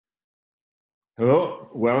Hello,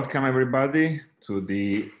 welcome everybody to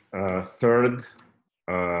the third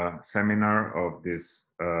seminar of this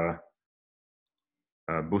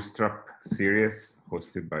Bootstrap series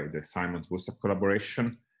hosted by the Simon's Bootstrap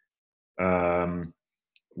collaboration.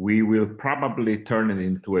 We will probably turn it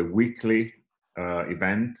into a weekly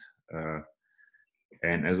event.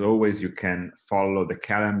 And as always, you can follow the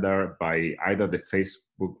calendar by either the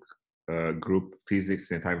Facebook group Physics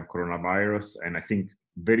in Time of Coronavirus, and I think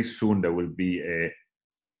very soon there will be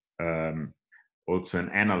also an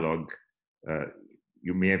analog.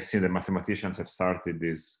 You may have seen the mathematicians have started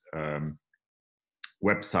this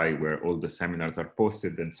website where all the seminars are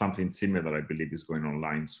posted, and something similar, I believe, is going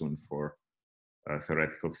online soon for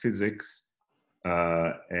theoretical physics.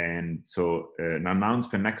 And so an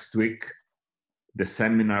announcement next week, the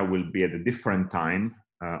seminar will be at a different time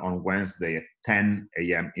on Wednesday at 10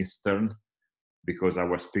 a.m. Eastern, because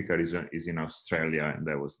our speaker is in Australia, and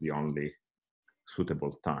that was the only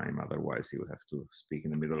suitable time. Otherwise, he would have to speak in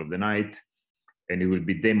the middle of the night. And it will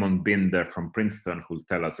be Damon Binder from Princeton who will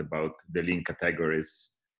tell us about the link categories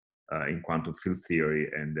in quantum field theory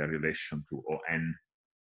and their relation to ON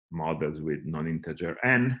models with non-integer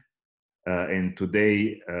n. And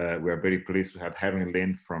today, we are very pleased to have Henry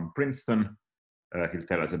Lin from Princeton. He'll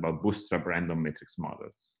tell us about Bootstrap random matrix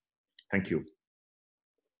models. Thank you.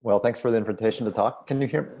 Well, thanks for the invitation to talk. Can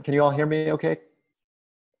you all hear me okay?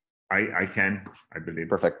 I can, I believe.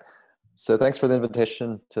 Perfect. So thanks for the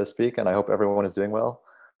invitation to speak, and I hope everyone is doing well.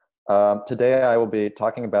 Today I will be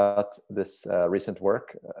talking about this recent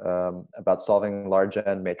work about solving large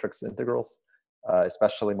N matrix integrals,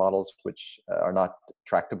 especially models which are not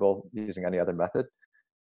tractable using any other method.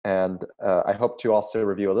 And I hope to also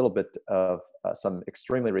review a little bit of some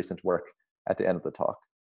extremely recent work at the end of the talk.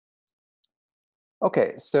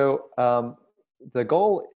 Okay, so the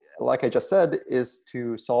goal, like I just said, is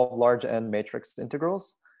to solve large N matrix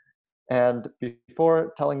integrals. And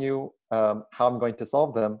before telling you how I'm going to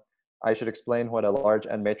solve them, I should explain what a large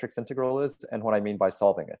N matrix integral is and what I mean by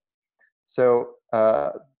solving it. So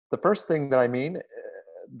the first thing I mean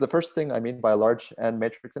by a large N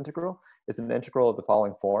matrix integral is an integral of the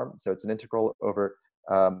following form. So it's an integral over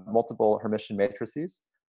multiple Hermitian matrices,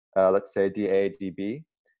 let's say dA, dB,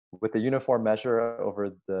 with a uniform measure over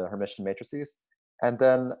the Hermitian matrices, and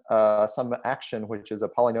then some action, which is a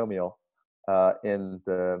polynomial in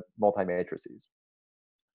the multi-matrices.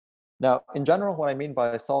 Now, in general, what I mean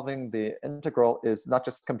by solving the integral is not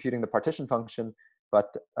just computing the partition function,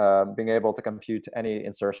 but being able to compute any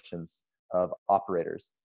insertions of operators.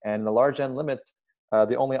 And in the large N limit,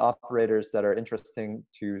 the only operators that are interesting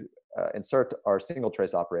to insert are single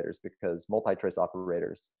trace operators, because multi-trace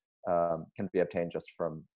operators can be obtained just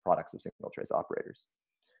from products of single trace operators.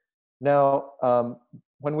 Now,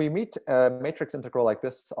 when we meet a matrix integral like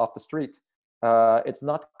this off the street, it's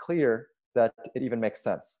not clear that it even makes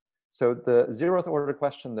sense. So the 0th order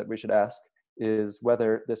question that we should ask is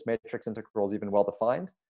whether this matrix integral is even well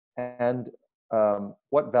defined, and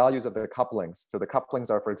what values of the couplings. So the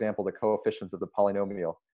couplings are, for example, the coefficients of the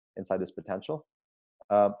polynomial inside this potential.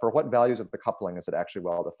 For what values of the coupling is it actually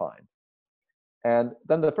well defined? And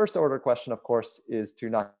then the first order question, of course, is to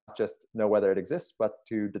not just know whether it exists, but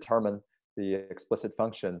to determine the explicit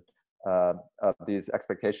function of these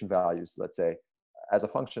expectation values, let's say, as a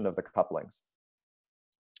function of the couplings.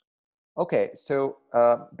 Okay, so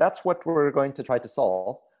that's what we're going to try to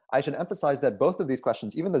solve. I should emphasize that both of these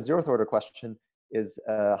questions, even the 0th order question, is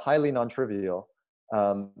highly non-trivial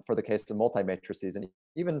for the case of multi-matrices, and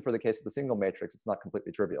even for the case of the single matrix, it's not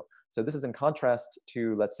completely trivial. So this is in contrast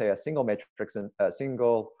to, let's say, a single matrix and a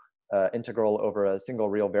single integral over a single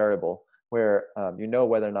real variable, where you know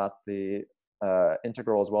whether or not the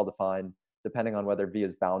integral is well defined, depending on whether V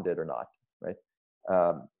is bounded or not, right?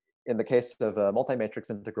 In the case of a multi-matrix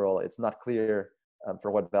integral, it's not clear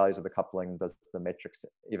for what values of the coupling does the matrix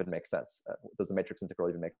even make sense. Does the matrix integral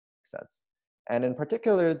even make sense? And in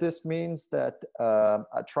particular, this means that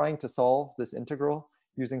trying to solve this integral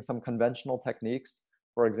using some conventional techniques,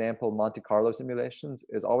 for example, Monte Carlo simulations,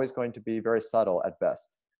 is always going to be very subtle at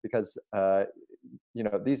best, because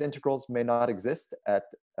these integrals may not exist at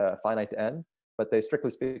finite n, but they,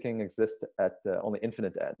 strictly speaking, exist at only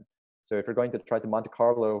infinite n. So if you're going to try to Monte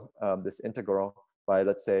Carlo this integral by,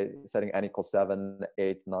 let's say, setting n equals 7,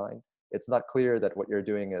 8, 9, it's not clear that what you're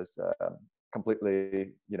doing is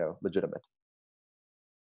completely legitimate.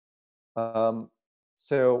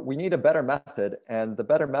 So we need a better method, and the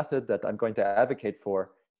better method that I'm going to advocate for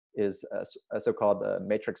is a so-called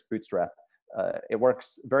matrix bootstrap. It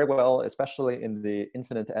works very well, especially in the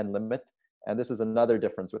infinite n limit, and this is another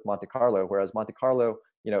difference with Monte Carlo. Whereas Monte Carlo,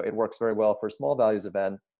 it works very well for small values of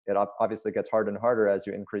n, It obviously gets harder and harder as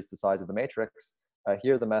you increase the size of the matrix.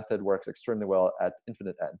 Here, the method works extremely well at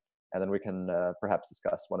infinite n. And then we can perhaps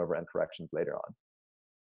discuss 1 over n corrections later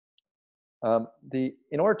on.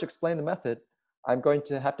 In order to explain the method, I'm going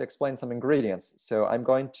to have to explain some ingredients. So I'm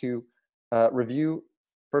going to review,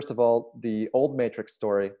 first of all, the old matrix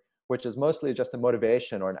story, which is mostly just a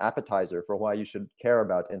motivation or an appetizer for why you should care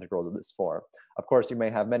about integrals of this form. Of course, you may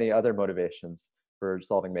have many other motivations for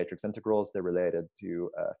solving matrix integrals. They're related to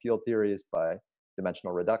field theories by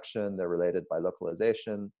dimensional reduction. They're related by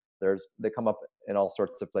localization. They come up in all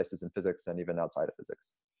sorts of places in physics and even outside of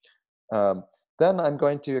physics. Then I'm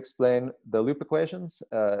going to explain the loop equations,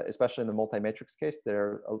 especially in the multi-matrix case.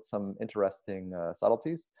 There are some interesting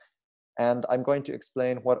subtleties. And I'm going to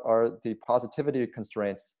explain what are the positivity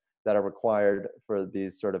constraints that are required for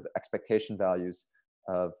these sort of expectation values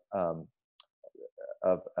of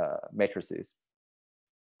matrices.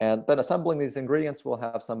 And then assembling these ingredients will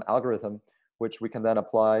have some algorithm which we can then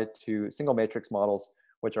apply to single matrix models,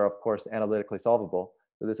 which are, of course, analytically solvable.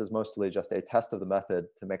 So this is mostly just a test of the method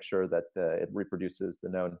to make sure that it reproduces the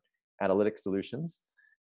known analytic solutions.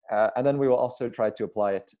 And then we will also try to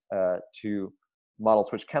apply it to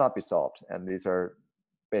models which cannot be solved. And these are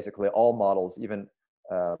basically all models, even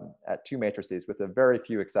at 2 matrices, with a very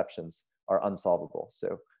few exceptions, are unsolvable.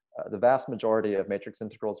 So the vast majority of matrix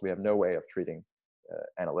integrals we have no way of treating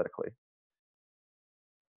analytically.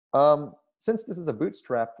 Since this is a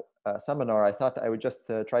Bootstrap seminar, I thought I would just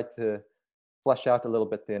try to flesh out a little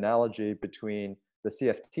bit the analogy between the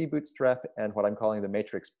CFT Bootstrap and what I'm calling the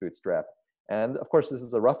matrix Bootstrap. And of course, this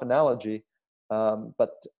is a rough analogy,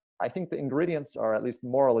 but I think the ingredients are at least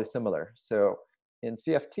morally similar. So in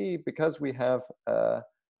CFT, because we have a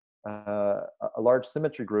large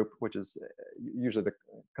symmetry group, which is usually the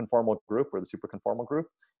conformal group or the superconformal group,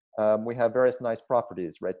 we have various nice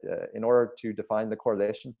properties, right? In order to define the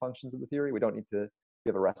correlation functions of the theory, we don't need to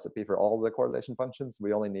give a recipe for all the correlation functions.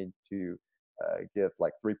 We only need to give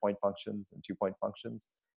like 3-point functions and 2-point functions.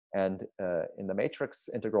 And in the matrix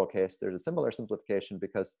integral case, there's a similar simplification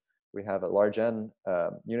because we have a large n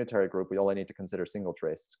unitary group. We only need to consider single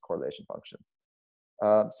trace correlation functions.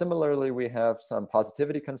 Similarly, we have some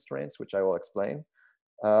positivity constraints, which I will explain.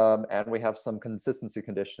 And we have some consistency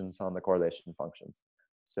conditions on the correlation functions.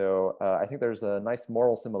 So I think there's a nice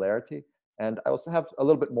moral similarity. And I also have a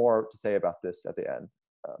little bit more to say about this at the end.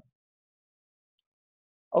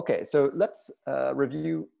 Okay, so let's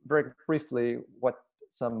review very briefly what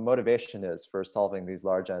some motivation is for solving these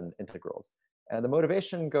large n integrals. And the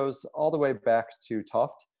motivation goes all the way back to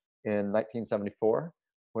Toft in 1974,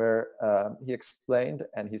 where he explained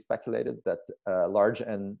and he speculated that large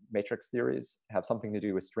n matrix theories have something to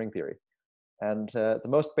do with string theory. And the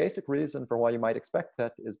most basic reason for why you might expect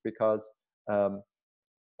that is because at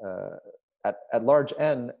large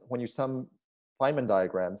n, when you sum Feynman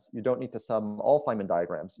diagrams, you don't need to sum all Feynman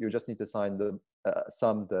diagrams. You just need to sum the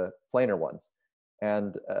planar ones.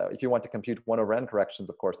 And if you want to compute 1 over n corrections,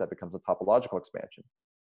 of course, that becomes a topological expansion.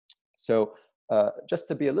 So just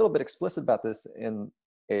to be a little bit explicit about this, in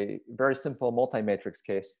a very simple multi-matrix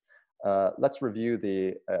case, let's review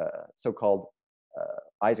the so-called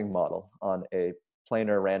Ising model on a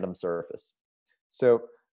planar random surface. So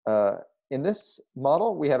in this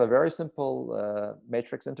model, we have a very simple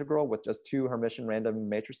matrix integral with just 2 Hermitian random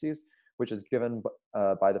matrices, which is given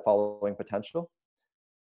by the following potential.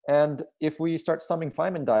 And if we start summing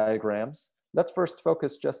Feynman diagrams, let's first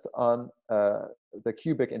focus just on the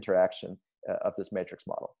cubic interaction of this matrix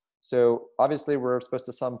model. So obviously, we're supposed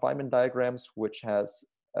to sum Feynman diagrams, which has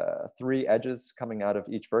 3 edges coming out of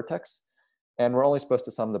each vertex. And we're only supposed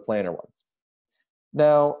to sum the planar ones.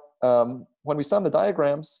 Now, when we sum the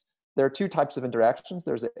diagrams, there are 2 types of interactions.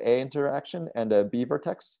 There's an A interaction and a B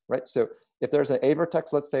vertex, right? So if there's an A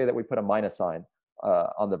vertex, let's say that we put a minus sign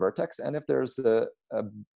on the vertex. And if there's a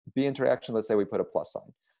B interaction, let's say we put a plus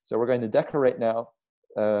sign. So we're going to decorate now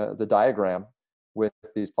the diagram with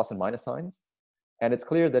these plus and minus signs. And it's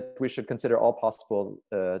clear that we should consider all possible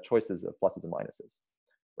choices of pluses and minuses,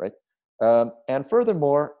 right? And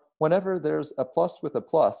furthermore, whenever there's a plus with a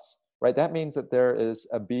plus, right, that means that there is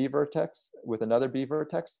a B vertex with another B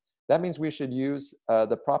vertex. That means we should use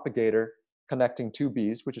the propagator connecting 2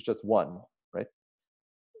 B's, which is just 1, right?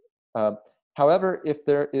 However, if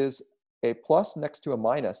there is a plus next to a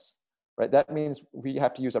minus, right, that means we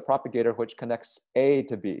have to use a propagator which connects A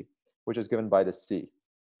to B, which is given by the C.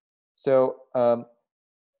 So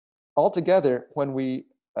altogether, when we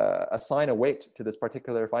assign a weight to this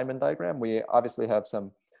particular Feynman diagram, we obviously have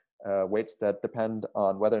some weights that depend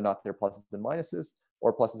on whether or not they're pluses and minuses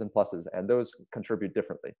or pluses and pluses, and those contribute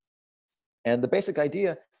differently. And the basic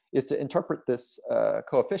idea is to interpret this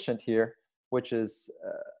coefficient here, which is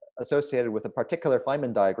associated with a particular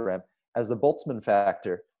Feynman diagram, as the Boltzmann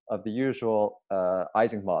factor of the usual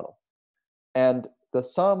Ising model. And the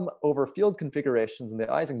sum over field configurations in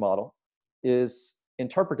the Ising model is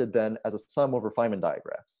interpreted then as a sum over Feynman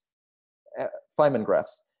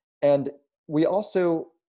graphs. And we also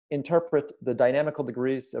interpret the dynamical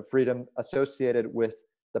degrees of freedom associated with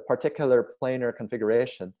the particular planar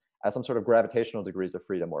configuration as some sort of gravitational degrees of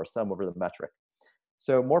freedom, or a sum over the metric.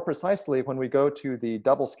 So more precisely, when we go to the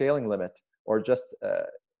double scaling limit, or just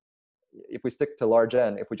if we stick to large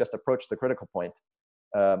n, if we just approach the critical point,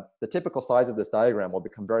 the typical size of this diagram will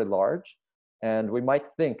become very large, and we might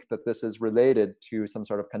think that this is related to some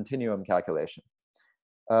sort of continuum calculation.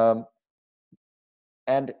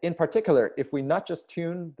 And in particular, if we not just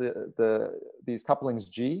tune these couplings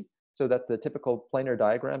G so that the typical planar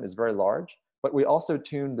diagram is very large, but we also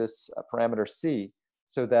tune this parameter C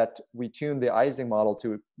so that we tune the Ising model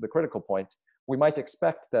to the critical point, we might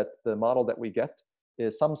expect that the model that we get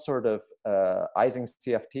is some sort of Ising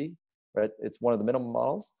CFT, right? It's one of the minimum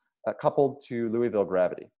models, coupled to Louisville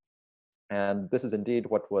gravity. And this is indeed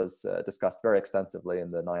what was discussed very extensively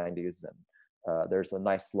in the 90s, and there's a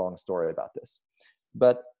nice long story about this.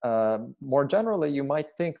 But more generally, you might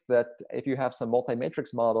think that if you have some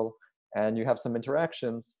multi-matrix model and you have some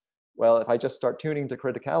interactions, well, if I just start tuning to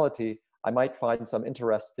criticality, I might find some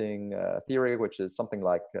interesting theory, which is something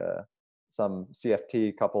like some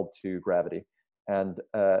CFT coupled to gravity. And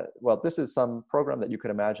well, this is some program that you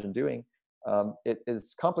could imagine doing. It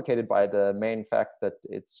is complicated by the main fact that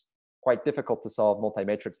it's quite difficult to solve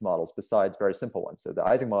multi-matrix models besides very simple ones. So the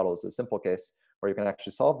Ising model is a simple case where you can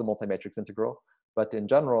actually solve the multi-matrix integral. But in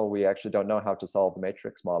general, we actually don't know how to solve the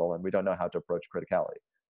matrix model, and we don't know how to approach criticality.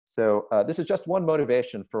 So this is just one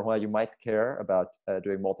motivation for why you might care about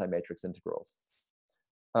doing multi-matrix integrals.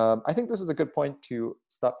 I think this is a good point to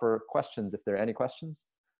stop for questions, if there are any questions.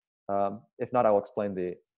 If not, I will explain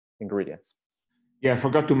the ingredients. Yeah, I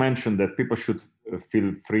forgot to mention that people should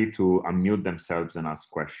feel free to unmute themselves and ask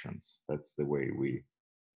questions. That's the way we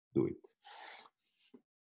do it.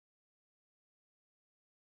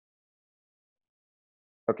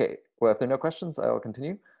 Okay, well, if there are no questions, I will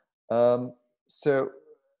continue. So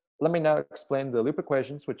let me now explain the loop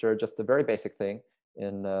equations, which are just a very basic thing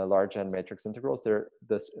in large n matrix integrals. They're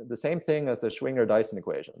the same thing as the Schwinger-Dyson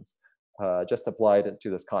equations, just applied to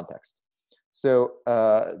this context. So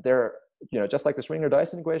they're, just like the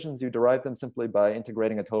Schwinger-Dyson equations, you derive them simply by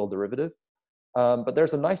integrating a total derivative. But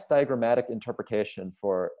there's a nice diagrammatic interpretation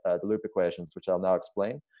for the loop equations, which I'll now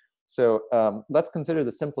explain. So let's consider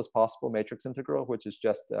the simplest possible matrix integral, which is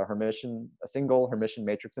just a single Hermitian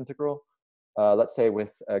matrix integral, let's say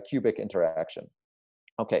with a cubic interaction.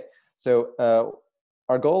 Okay, so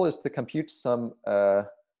our goal is to compute some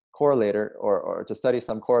correlator, or to study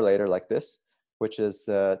some correlator like this, which is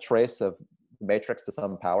a trace of matrix to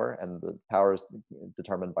some power, and the power is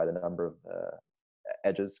determined by the number of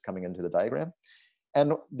edges coming into the diagram.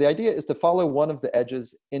 And the idea is to follow one of the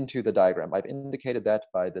edges into the diagram. I've indicated that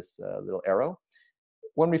by this little arrow.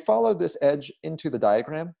 When we follow this edge into the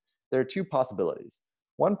diagram, there are two possibilities.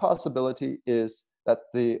 One possibility is that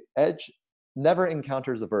the edge never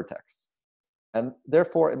encounters a vertex, and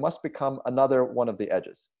therefore it must become another one of the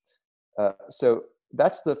edges. So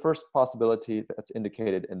that's the first possibility that's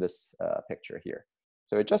indicated in this picture here.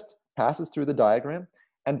 So it just passes through the diagram,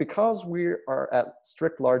 and because we are at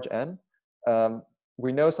strict large n,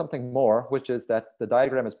 we know something more, which is that the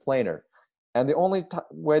diagram is planar. And the only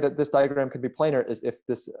way that this diagram could be planar is if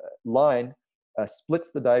this line splits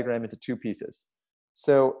the diagram into two pieces.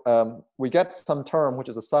 So we get some term, which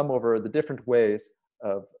is a sum over the different ways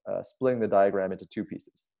of splitting the diagram into two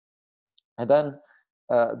pieces. And then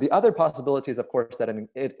the other possibility is, of course, that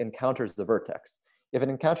it encounters the vertex. If it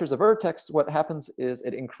encounters a vertex, what happens is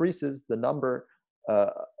it increases the number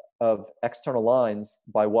of external lines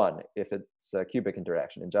by 1 if it's a cubic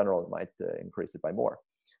interaction. In general, it might increase it by more.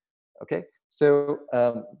 Okay, so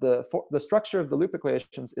the structure of the loop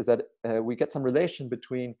equations is that we get some relation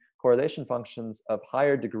between correlation functions of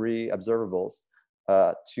higher degree observables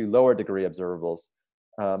to lower degree observables,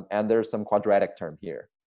 and there's some quadratic term here.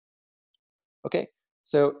 Okay,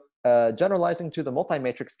 so generalizing to the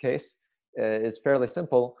multi-matrix case is fairly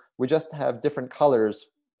simple. We just have different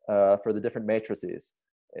colors for the different matrices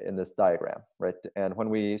in this diagram, right? And when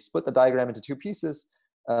we split the diagram into two pieces,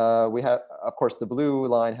 we have, of course, the blue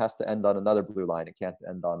line has to end on another blue line. It can't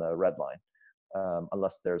end on a red line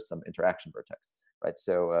unless there's some interaction vertex, right?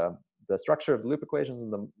 So the structure of the loop equations in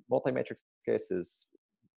the multi-matrix case is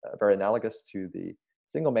very analogous to the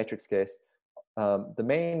single matrix case. The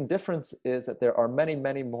main difference is that there are many,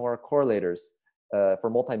 many more correlators for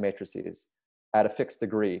multi-matrices at a fixed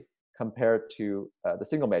degree compared to the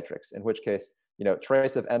single matrix, in which case,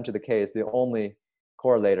 trace of m to the k is the only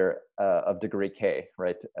correlator of degree k,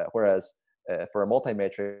 right? Whereas for a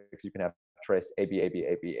multi-matrix, you can have trace AB, AB,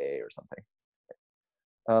 AB, A or something.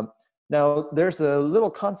 Now, there's a little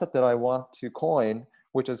concept that I want to coin,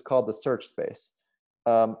 which is called the search space.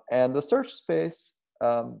 And the search space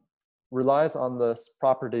relies on this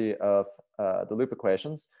property of the loop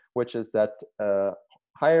equations, which is that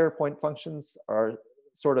higher point functions are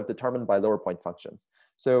sort of determined by lower point functions.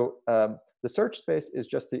 So the search space is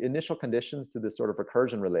just the initial conditions to this sort of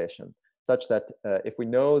recursion relation, such that if we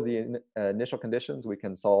know the initial conditions, we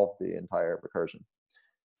can solve the entire recursion.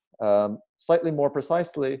 Slightly more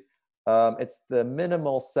precisely, it's the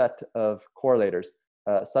minimal set of correlators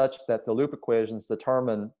such that the loop equations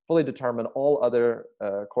fully determine all other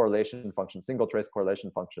correlation functions, single trace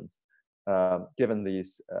correlation functions, given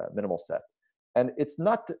these minimal set. And it's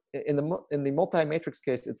not, in the multi-matrix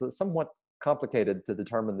case, it's somewhat complicated to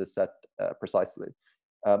determine this set precisely.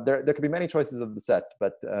 There could be many choices of the set,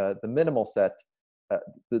 but the minimal set,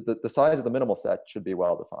 the size of the minimal set should be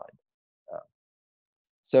well defined.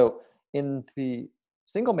 So in the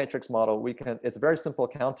single matrix model, it's a very simple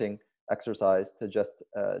counting exercise to just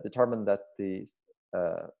determine that the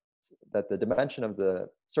dimension of the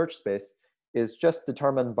search space is just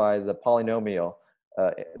determined by the polynomial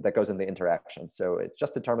that goes in the interaction. So it's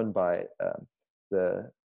just determined by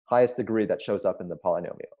the highest degree that shows up in the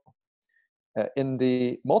polynomial. In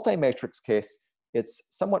the multi-matrix case, it's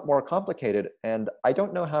somewhat more complicated, and I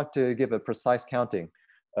don't know how to give a precise counting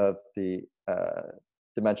of the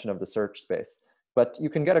dimension of the search space, but you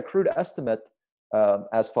can get a crude estimate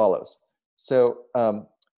as follows. So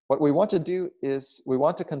what we want to do is we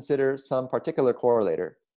want to consider some particular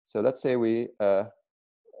correlator. So let's say we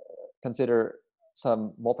consider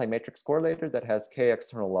some multi-matrix correlator that has k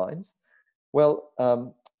external lines. Well,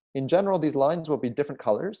 in general, these lines will be different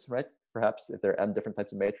colors, right? Perhaps if there are m different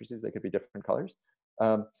types of matrices, they could be different colors.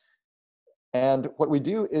 And what we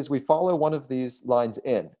do is we follow one of these lines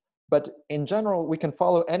in. But in general, we can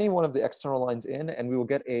follow any one of the external lines in, and we will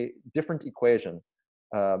get a different equation,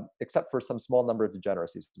 except for some small number of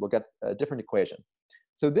degeneracies. We'll get a different equation.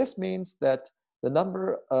 So this means that the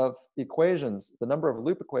number of equations, the number of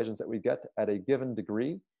loop equations that we get at a given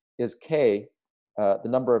degree is k, the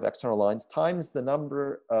number of external lines, times the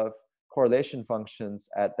number of correlation functions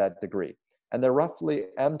at that degree. And they're roughly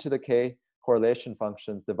m to the k correlation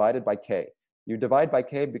functions divided by k. You divide by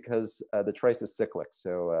k because the trace is cyclic.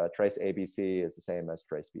 So trace ABC is the same as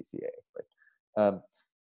trace BCA. Right?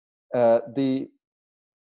 The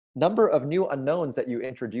number of new unknowns that you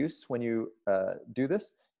introduce when you do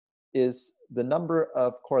this is the number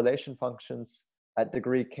of correlation functions at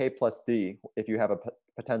degree k plus d if you have a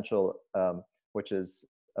potential which is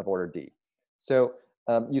of order d. So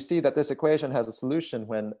you see that this equation has a solution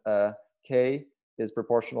when k is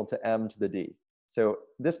proportional to m to the d. So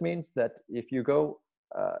this means that if you go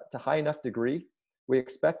to high enough degree, we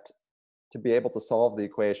expect to be able to solve the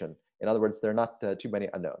equation. In other words, there are not too many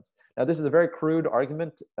unknowns. Now, this is a very crude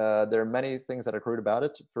argument. There are many things that are crude about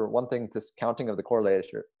it. For one thing, this counting of the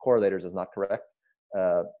correlators is not correct,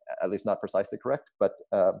 at least not precisely correct. But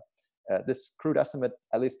this crude estimate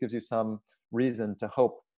at least gives you some reason to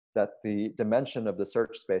hope that the dimension of the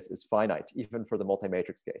search space is finite, even for the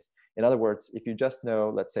multi-matrix case. In other words, if you just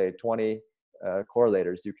know, let's say, 20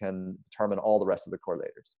 correlators, you can determine all the rest of the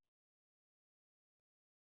correlators.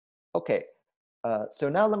 Okay, so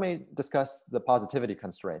now let me discuss the positivity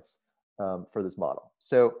constraints for this model.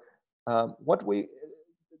 So the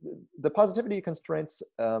positivity constraints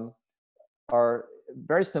are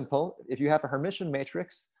very simple. If you have a Hermitian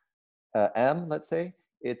matrix, M, let's say,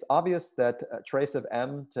 it's obvious that a trace of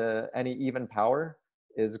M to any even power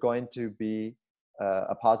is going to be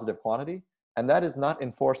a positive quantity. And that is not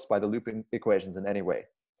enforced by the looping equations in any way.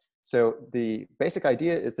 So the basic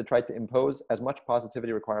idea is to try to impose as much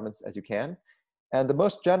positivity requirements as you can. And the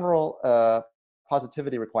most general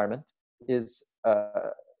positivity requirement is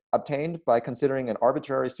obtained by considering an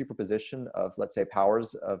arbitrary superposition of, let's say,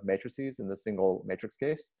 powers of matrices in the single matrix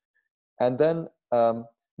case. And then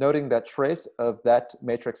noting that trace of that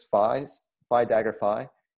matrix phi dagger phi,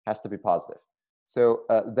 has to be positive. So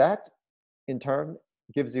that, in turn,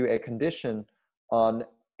 gives you a condition on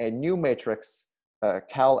a new matrix,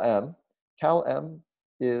 cal M. Cal M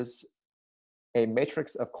is a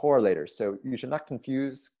matrix of correlators. So you should not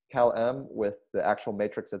confuse cal M with the actual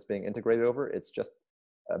matrix that's being integrated over. It's just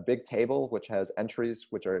a big table which has entries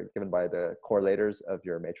which are given by the correlators of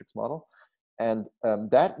your matrix model. And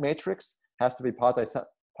that matrix has to be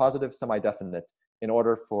positive semi-definite in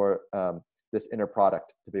order for this inner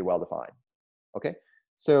product to be well-defined. Okay,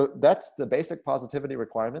 so that's the basic positivity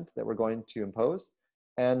requirement that we're going to impose.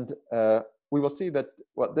 And we will see that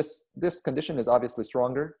this condition is obviously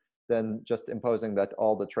stronger than just imposing that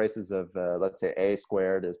all the traces of, let's say, a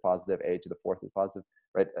squared is positive, a to the fourth is positive,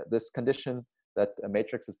 right? This condition that a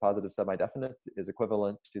matrix is positive semi-definite is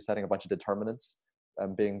equivalent to setting a bunch of determinants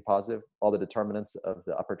being positive. All the determinants of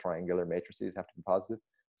the upper triangular matrices have to be positive.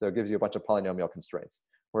 So it gives you a bunch of polynomial constraints,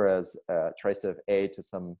 whereas trace of a to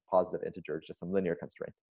some positive integer is just some linear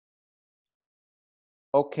constraint.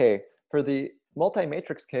 Okay, for the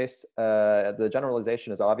multi-matrix case, the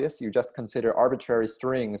generalization is obvious. You just consider arbitrary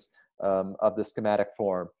strings of the schematic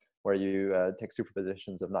form, where you take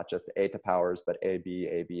superpositions of not just a to powers, but a, b,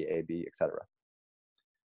 etc.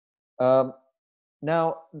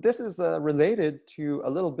 Now, this is related to a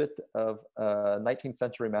little bit of 19th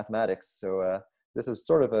century mathematics. So this is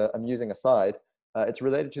sort of an amusing aside. It's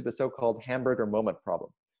related to the so-called hamburger moment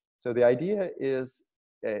problem. So the idea is,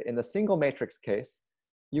 in the single matrix case,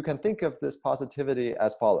 you can think of this positivity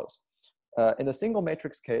as follows. In the single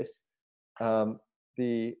matrix case,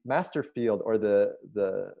 the master field, or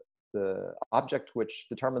the object which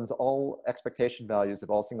determines all expectation values of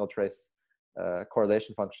all single trace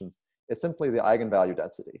correlation functions, is simply the eigenvalue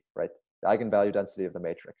density, right? The eigenvalue density of the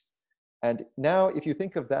matrix. And now, if you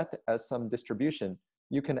think of that as some distribution,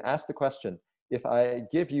 you can ask the question, if I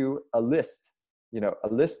give you a list, a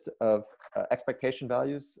list of expectation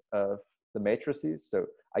values of the matrices. So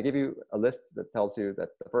I give you a list that tells you that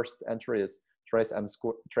the first entry is trace m,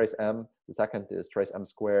 the second is trace m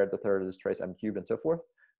squared, the third is trace m cubed, and so forth.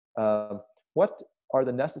 What are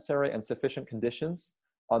the necessary and sufficient conditions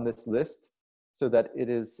on this list so that it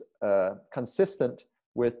is consistent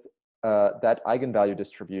with that eigenvalue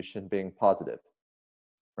distribution being positive,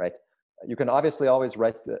 right? You can obviously always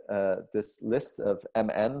write this list of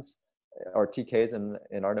mn's, or tks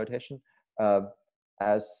in our notation,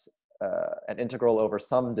 as an integral over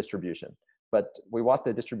some distribution, but we want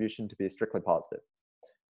the distribution to be strictly positive.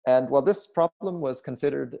 And well, this problem was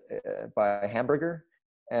considered by Hamburger,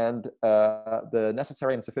 and the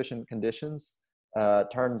necessary and sufficient conditions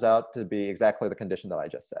turns out to be exactly the condition that I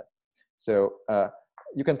just said. So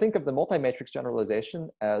you can think of the multi-matrix generalization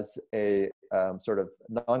as a sort of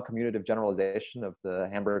non-commutative generalization of the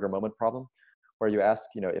Hamburger moment problem, where you ask,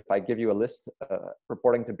 if I give you a list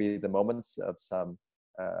purporting to be the moments of some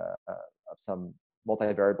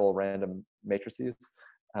multivariable random matrices,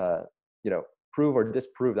 prove or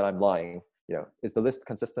disprove that I'm lying. Is the list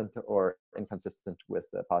consistent or inconsistent with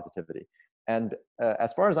positivity? And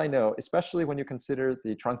as far as I know, especially when you consider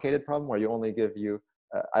the truncated problem, where I only give you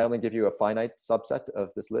a finite subset of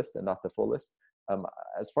this list and not the full list.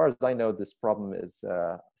 As far as I know, this problem is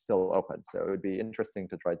still open. So it would be interesting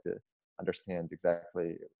to try to understand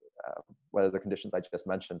exactly whether the conditions I just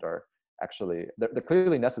mentioned are actually, they're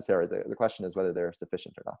clearly necessary. The question is whether they're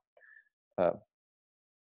sufficient or not.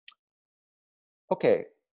 Okay.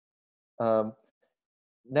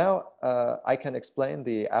 Now I can explain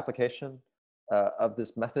the application of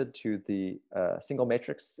this method to the single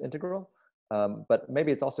matrix integral, but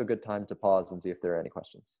maybe it's also a good time to pause and see if there are any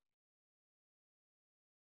questions.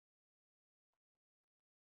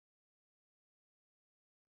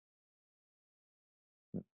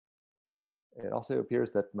 It also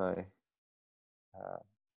appears that my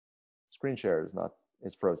screen share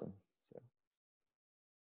is frozen. So.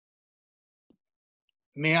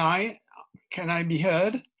 May I? Can I be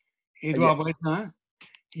heard? Edouard Bretin?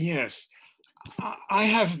 Yes. I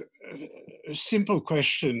have a simple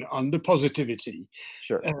question on the positivity.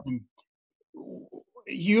 Sure.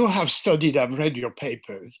 You have studied, I've read your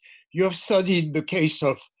papers, you have studied the case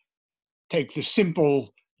of, take the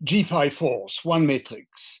simple G5 force, one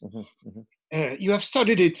matrix. You have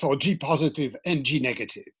studied it for G positive and G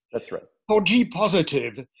negative. That's right. For G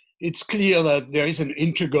positive, it's clear that there is an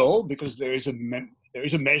integral because there is a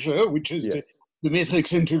measure, which is the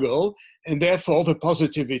matrix integral, and therefore the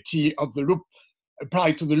positivity of the loop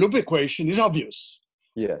applied to the loop equation is obvious.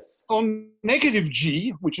 Yes. On negative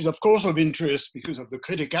G, which is of course of interest because of the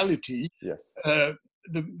criticality,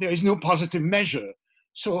 there is no positive measure.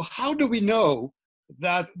 So how do we know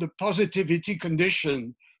that the positivity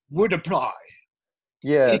condition would apply?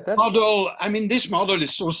 Yeah, this model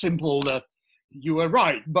is so simple that you are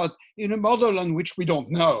right, but in a model on which we don't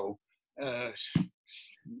know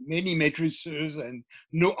many matrices and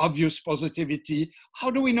no obvious positivity,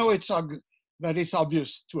 how do we know that it's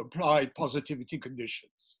obvious to apply positivity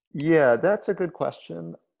conditions? Yeah, that's a good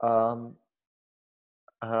question.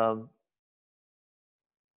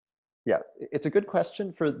 yeah, it's a good question.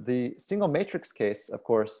 For the single matrix case, of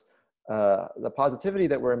course, the positivity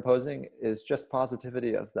that we're imposing is just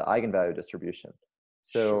positivity of the eigenvalue distribution.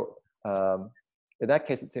 So in that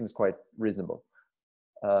case, it seems quite reasonable.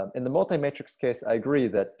 In the multi-matrix case, I agree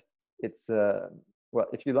that it's, well,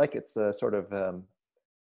 if you like, it's a sort of,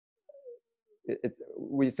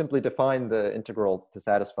 we simply define the integral to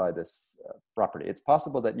satisfy this property. It's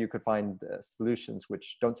possible that you could find solutions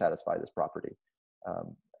which don't satisfy this property.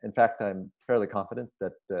 In fact, I'm fairly confident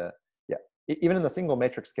that, yeah, even in the single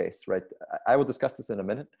matrix case, right? I will discuss this in a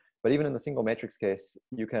minute, but even in the single matrix case,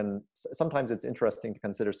 you can, sometimes it's interesting to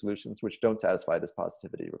consider solutions which don't satisfy this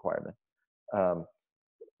positivity requirement.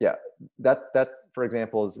 Yeah, that for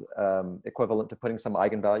example is equivalent to putting some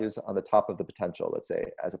eigenvalues on the top of the potential, let's say,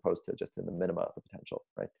 as opposed to just in the minima of the potential,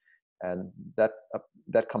 right? And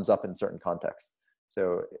that comes up in certain contexts. So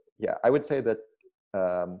yeah, I would say that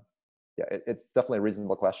yeah, it's definitely a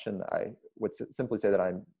reasonable question. I would simply say that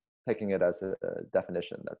I'm taking it as a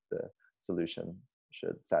definition that the solution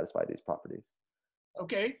should satisfy these properties.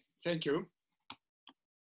 Okay, thank you.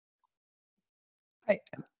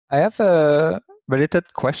 I have a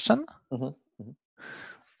related question.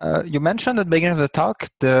 Mm-hmm. You mentioned at the beginning of the talk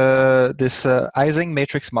this Ising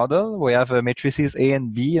matrix model. We have matrices A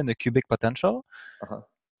and B and a cubic potential.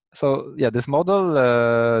 So yeah, this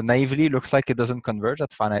model naively looks like it doesn't converge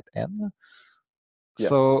at finite n. Yes.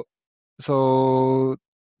 So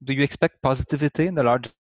do you expect positivity in the large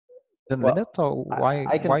limit, or why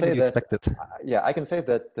would you expect it? Yeah, I can say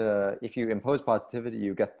that if you impose positivity,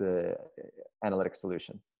 you get the analytic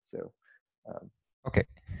solution. So okay.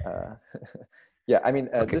 Yeah, I mean,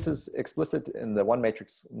 Okay. this is explicit in the one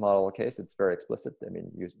matrix model case. It's very explicit. I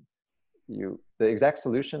mean, the exact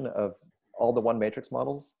solution of all the one matrix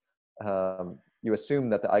models, you assume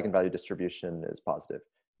that the eigenvalue distribution is positive.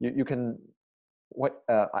 You can,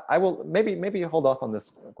 I will maybe hold off on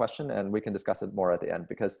this question and we can discuss it more at the end,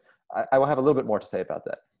 because I will have a little bit more to say about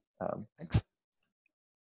that. Thanks.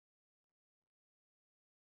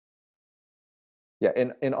 Yeah,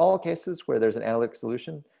 in all cases where there's an analytic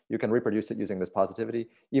solution, you can reproduce it using this positivity,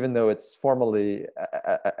 even though it's formally,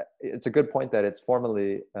 it's a good point that it's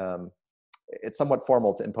formally, it's somewhat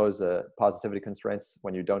formal to impose positivity constraints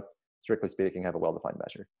when you don't, strictly speaking, have a well-defined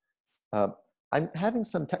measure. I'm having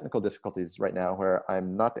some technical difficulties right now where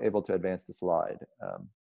I'm not able to advance the slide.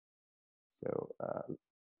 So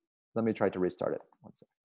let me try to restart it. One second.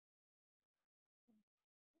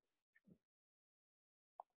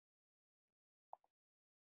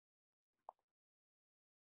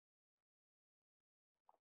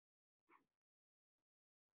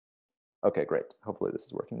 Okay, great. Hopefully this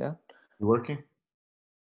is working now. Working?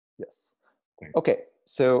 Yes. Thanks. Okay,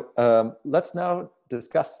 so let's now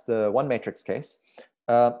discuss the one matrix case.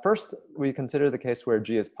 First, we consider the case where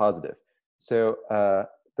G is positive. So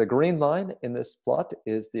the green line in this plot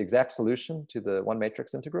is the exact solution to the one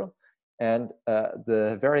matrix integral. And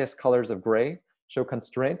the various colors of gray show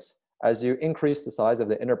constraints as you increase the size of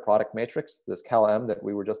the inner product matrix, this cal M that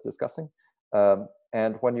we were just discussing.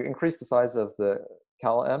 And when you increase the size of the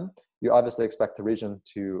cal M, you obviously expect the region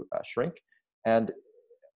to shrink. And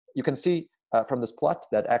you can see from this plot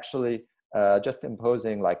that actually just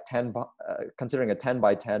imposing like 10, considering a 10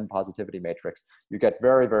 by 10 positivity matrix, you get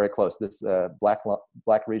very, very close. This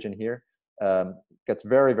black region here gets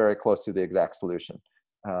very, very close to the exact solution.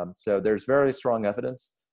 So there's very strong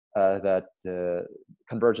evidence that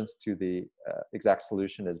convergence to the exact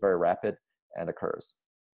solution is very rapid and occurs.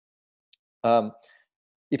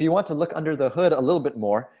 If you want to look under the hood a little bit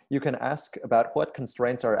more, you can ask about what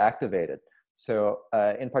constraints are activated. So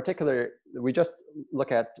in particular, we just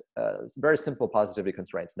look at very simple positivity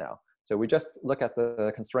constraints now. So we just look at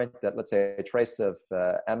the constraint that, let's say, a trace of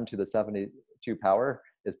m to the 72 power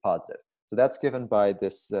is positive. So that's given by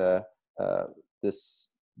this, this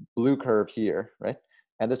blue curve here, right?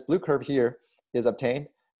 And this blue curve here is obtained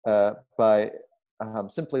by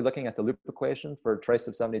simply looking at the loop equation for a trace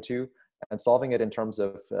of 72 and solving it in terms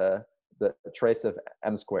of the trace of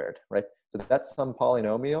m squared, right? So that's some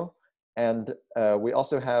polynomial. And we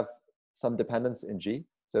also have some dependence in G.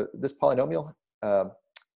 So this polynomial,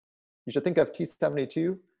 you should think of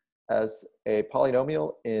T72 as a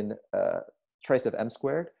polynomial in trace of m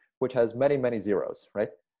squared, which has many, many zeros, right?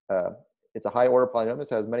 It's a high order polynomial,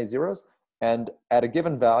 so it has many zeros. And at a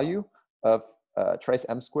given value of trace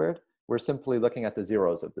m squared, we're simply looking at the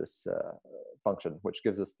zeros of this function, which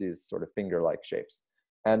gives us these sort of finger-like shapes.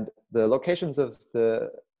 And the locations of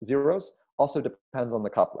the zeros also depends on the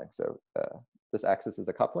coupling. So this axis is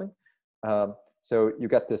the coupling. So you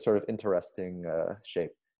get this sort of interesting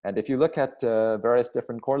shape. And if you look at various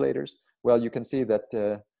different correlators, well, you can see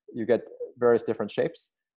that you get various different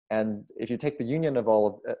shapes. And if you take the union of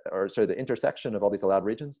all of, or sorry, the intersection of all these allowed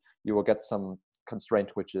regions, you will get some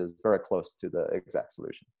constraint which is very close to the exact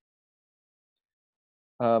solution.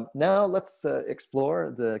 Now let's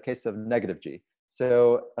explore the case of negative G.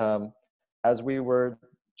 So as we were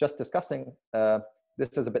just discussing,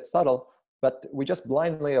 this is a bit subtle, but we just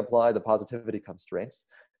blindly apply the positivity constraints.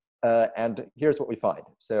 And here's what we find.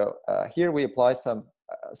 So here we apply some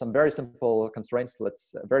very simple constraints.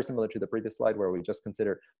 Very similar to the previous slide where we just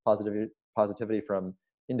consider positivity from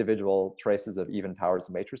individual traces of even powers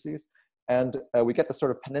of matrices. And we get the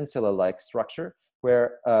sort of peninsula-like structure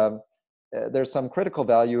where there's some critical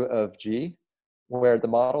value of G where the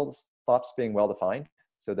model stops being well-defined.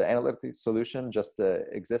 So the analytic solution just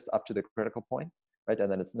exists up to the critical point, right? And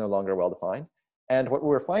then it's no longer well-defined. And what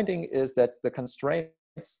we're finding is that the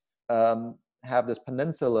constraints have this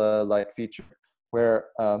peninsula-like feature where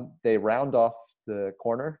they round off the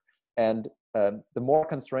corner. And the more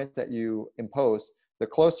constraints that you impose, the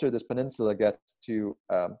closer this peninsula gets to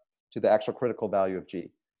the actual critical value of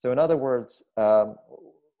G. So in other words,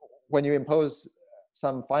 when you impose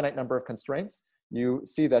some finite number of constraints, you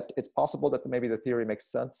see that it's possible that maybe the theory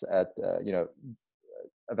makes sense at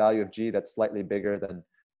a value of G that's slightly bigger than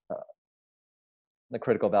the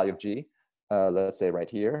critical value of G, let's say right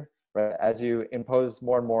here. Right? As you impose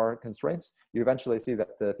more and more constraints, you eventually see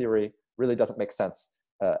that the theory really doesn't make sense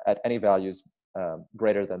at any values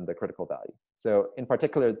greater than the critical value. So in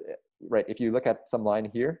particular, right, if you look at some line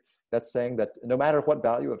here, that's saying that no matter what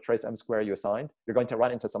value of trace m square you assign, you're going to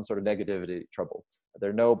run into some sort of negativity trouble. There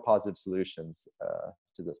are no positive solutions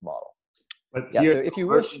to this model. But yeah, here, so if you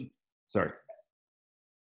wish. Sorry.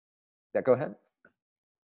 Yeah, go ahead.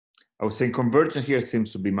 I was saying convergence here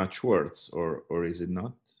seems to be much worse, or is it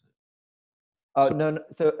not? Oh, so, no.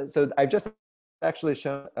 So I've just actually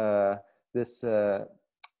shown this.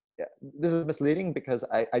 Yeah, this is misleading because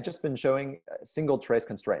I just been showing single trace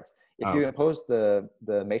constraints. If you impose the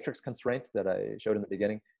matrix constraint that I showed in the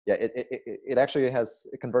beginning, yeah, it actually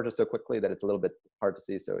it converges so quickly that it's a little bit hard to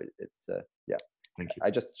see. So it's yeah. Thank you.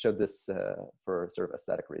 I just showed this for sort of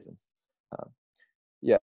aesthetic reasons.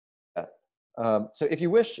 Yeah. So if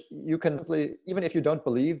you wish, you can simply, even if you don't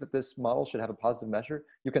believe that this model should have a positive measure,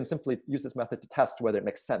 you can simply use this method to test whether it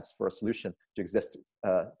makes sense for a solution to exist,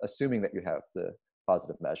 assuming that you have the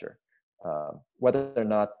positive measure. Whether or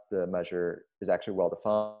not the measure is actually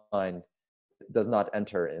well-defined does not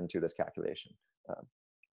enter into this calculation.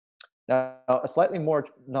 Now, a slightly more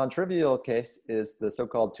non-trivial case is the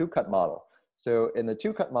so-called two-cut model. So in the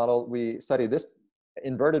two-cut model, we study this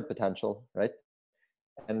inverted potential, right?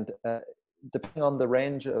 And depending on the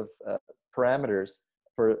range of parameters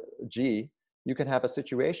for G, you can have a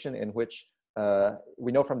situation in which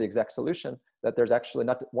we know from the exact solution that there's actually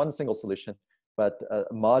not one single solution, but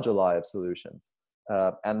moduli of solutions.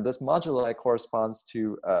 And this moduli corresponds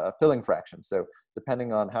to a filling fraction. So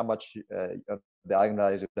depending on how much of the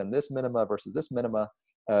eigenvalues within this minima versus this minima,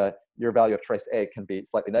 your value of trace A can be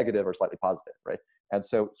slightly negative or slightly positive, right? And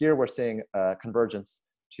so here we're seeing convergence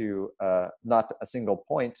to not a single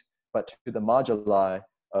point, but to the moduli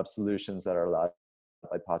of solutions that are allowed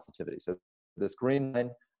by positivity. So this green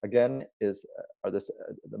line, again, are the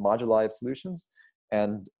moduli of solutions.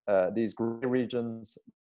 And these gray regions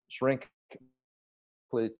shrink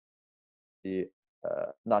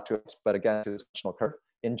not to, but again, to this functional curve.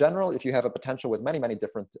 In general, if you have a potential with many, many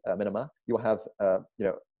different minima, you will have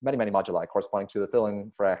many, many moduli corresponding to the filling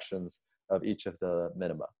fractions of each of the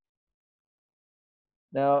minima.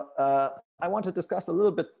 Now, I want to discuss a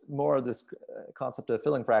little bit more this concept of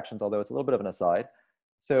filling fractions, although it's a little bit of an aside.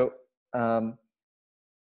 So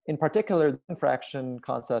in particular, the filling fraction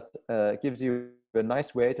concept gives you a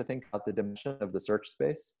nice way to think about the dimension of the search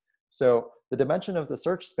space. So the dimension of the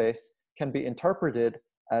search space can be interpreted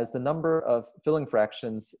as the number of filling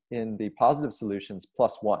fractions in the positive solutions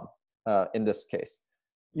plus one in this case.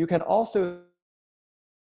 You can also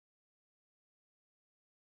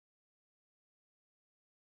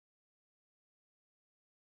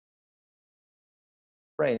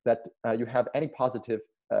that you have any positive,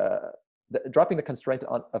 dropping the constraint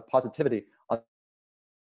of positivity on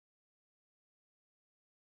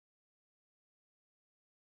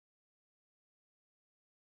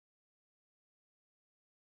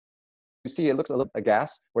you see it looks a little a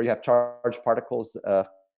gas where you have charged particles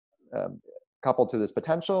coupled to this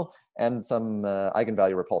potential and some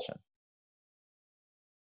eigenvalue repulsion.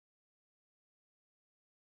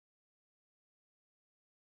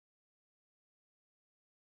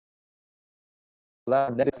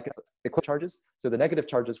 Negative equivalent charges. So the negative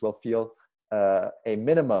charges will feel a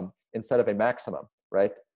minimum instead of a maximum,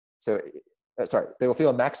 right? So sorry, they will feel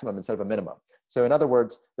a maximum instead of a minimum. So in other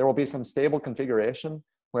words, there will be some stable configuration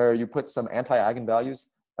where you put some anti-eigenvalues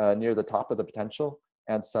near the top of the potential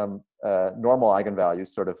and some normal eigenvalues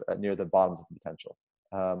sort of near the bottoms of the potential.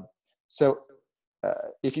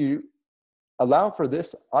 If you allow for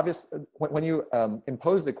this, when you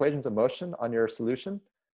impose the equations of motion on your solution,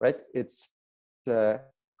 right, it's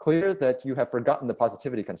clear that you have forgotten the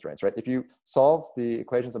positivity constraints, right? If you solve the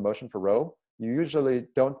equations of motion for rho, you usually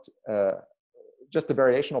don't, just the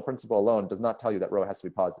variational principle alone does not tell you that rho has to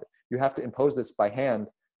be positive. You have to impose this by hand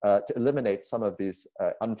to eliminate some of these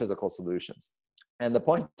unphysical solutions. And the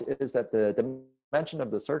point is that the dimension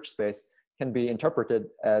of the search space can be interpreted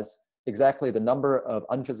as exactly the number of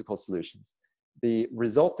unphysical solutions. The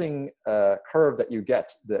resulting curve that you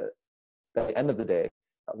get at the end of the day,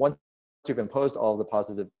 once you've imposed all the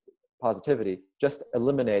positivity, just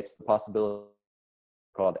eliminates the possibility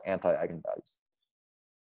called anti-eigenvalues.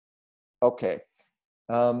 Okay.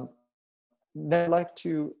 Now I'd like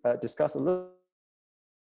to discuss a little.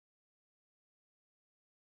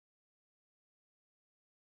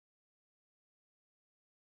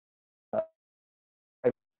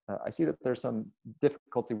 I see that there's some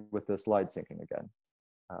difficulty with the slide syncing again.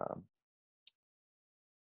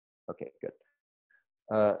 Okay, good.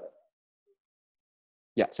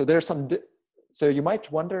 Yeah, so there's some, so you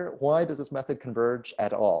might wonder, why does this method converge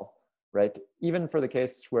at all, right? Even for the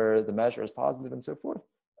case where the measure is positive and so forth,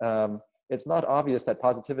 it's not obvious that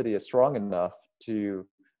positivity is strong enough to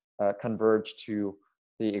converge to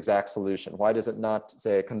the exact solution. Why does it not,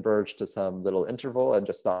 say, converge to some little interval and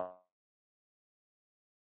just stop?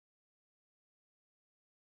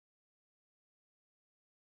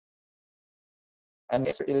 And the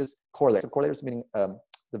answer is correlators. Correlators meaning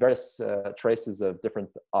the various traces of different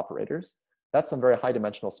operators. That's some very high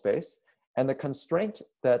dimensional space. And the constraint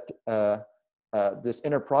that this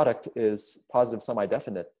inner product is positive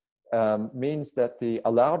semi-definite means that the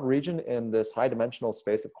allowed region in this high dimensional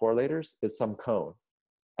space of correlators is some cone.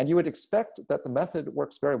 And you would expect that the method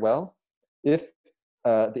works very well if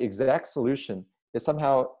the exact solution is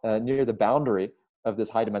somehow near the boundary of this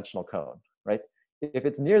high dimensional cone, right? If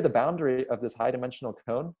it's near the boundary of this high dimensional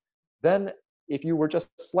cone, then if you were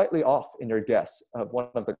just slightly off in your guess of one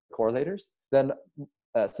of the correlators, then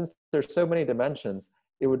since there's so many dimensions,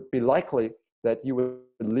 it would be likely that you would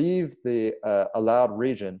leave the allowed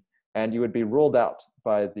region and you would be ruled out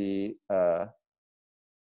by the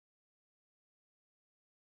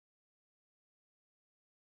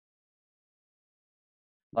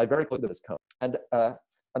very close to this cone. And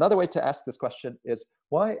another way to ask this question is,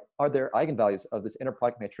 why are there eigenvalues of this inner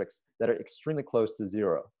product matrix that are extremely close to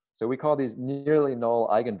 0? So we call these nearly null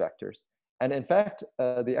eigenvectors. And in fact,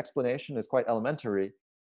 the explanation is quite elementary.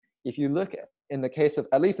 If you look in the case of,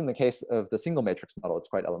 at least in the case of the single matrix model, it's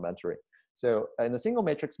quite elementary. So in the single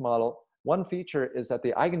matrix model, one feature is that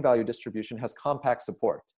the eigenvalue distribution has compact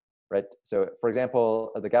support, right? So for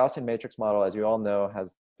example, the Gaussian matrix model, as you all know,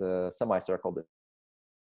 has the semicircle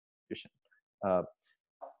distribution.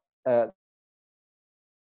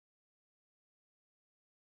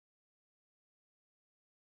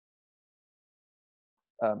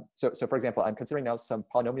 So for example, I'm considering now some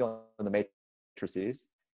polynomial in the matrices,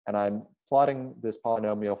 and I'm plotting this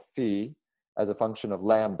polynomial phi as a function of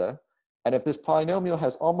lambda. And if this polynomial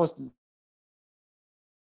has almost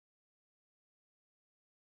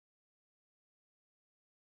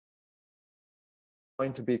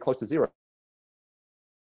going to be close to 0,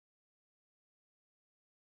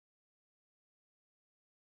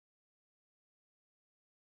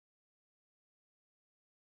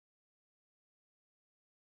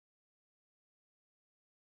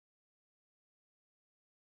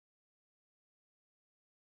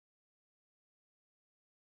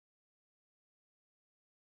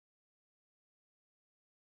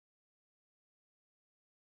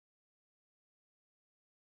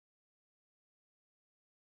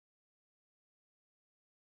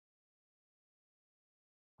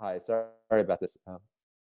 Hi, sorry about this. Can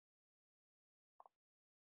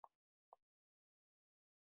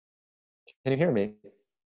you hear me?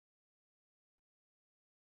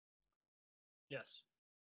 Yes.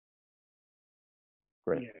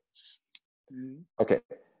 Great. Yes. Mm-hmm. Okay.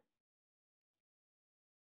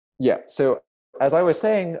 Yeah, so as I was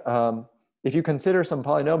saying, if you consider some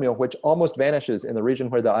polynomial which almost vanishes in the region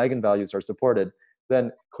where the eigenvalues are supported,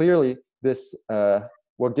 then clearly this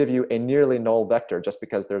will give you a nearly null vector just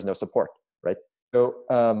because there's no support, right? So,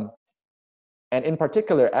 and in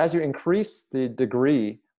particular, as you increase the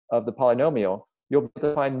degree of the polynomial, you'll be able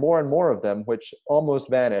to find more and more of them which almost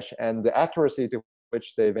vanish, and the accuracy to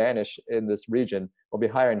which they vanish in this region will be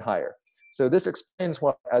higher and higher. So this explains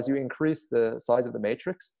why, as you increase the size of the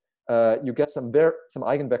matrix, you get some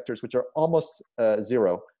eigenvectors which are almost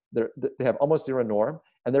zero. They have almost zero norm,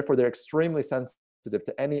 and therefore they're extremely sensitive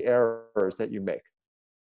to any errors that you make.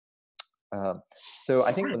 So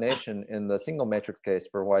I think the explanation in the single matrix case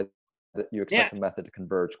for why you expect the method to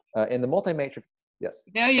converge. In the multi-matrix, yes.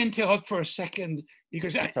 May I interrupt for a second?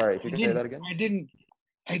 Because sorry, if you could say that again.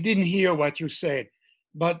 I didn't hear what you said,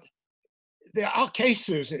 but there are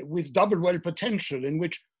cases with double well potential in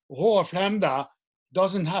which rho of lambda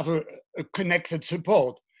doesn't have a connected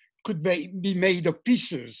support. Could be made of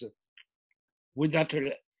pieces. Would that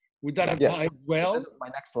apply well? So this is my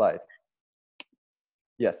next slide.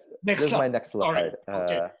 Yes, this is my next slide.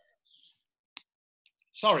 Okay.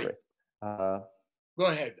 Sorry. Go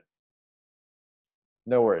ahead.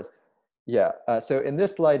 No worries. Yeah, so in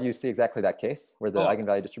this slide, you see exactly that case where the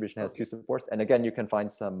eigenvalue distribution has two supports. And again, you can find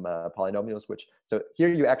some polynomials, which, so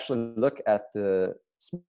here you actually look at the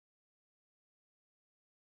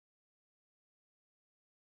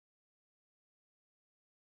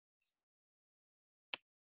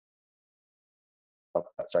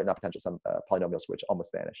sorry, not potential, some polynomials which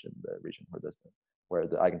almost vanish in the region where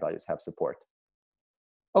the eigenvalues have support.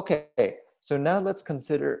 Okay, so now let's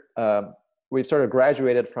consider, we've sort of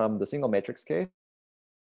graduated from the single matrix case.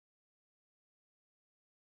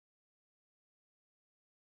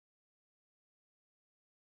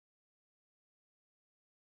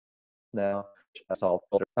 Now, solve.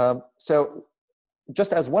 So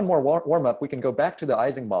just as one more warm-up, we can go back to the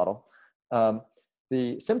Ising model.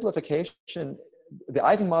 The simplification, the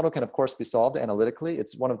Ising model can, of course, be solved analytically.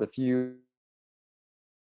 It's one of the few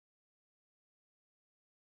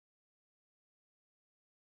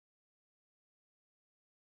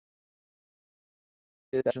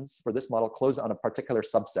sessions for this model close on a particular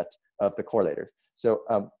subset of the correlator. So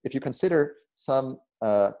if you consider some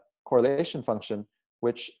correlation function,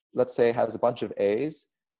 which let's say has a bunch of A's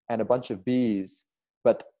and a bunch of B's,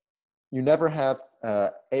 but you never have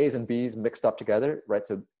A's and B's mixed up together, right?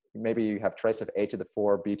 So maybe you have trace of A to the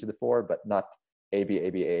 4, B to the 4, but not AB,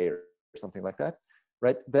 AB, A, or something like that,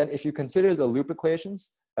 right? Then if you consider the loop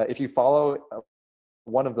equations, if you follow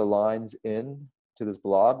one of the lines in to this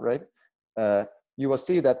blob, right? You will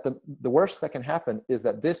see that the worst that can happen is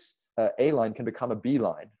that this A line can become a B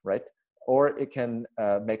line, right? Or it can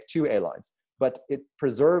make two A lines, but it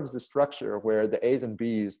preserves the structure where the A's and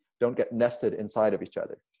B's don't get nested inside of each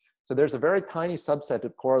other. So there's a very tiny subset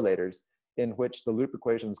of correlators in which the loop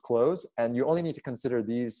equations close, and you only need to consider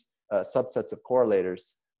these subsets of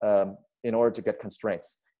correlators in order to get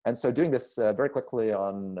constraints. And so doing this very quickly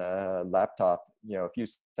on a laptop, a few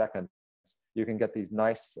seconds, you can get these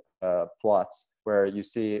nice plots where you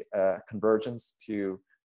see convergence to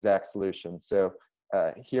exact solutions. So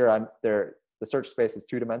here the search space is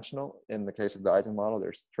two-dimensional. In the case of the Ising model,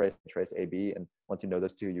 there's trace AB, and once you know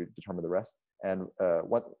those two, you determine the rest. And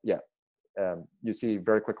you see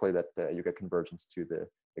very quickly that you get convergence to the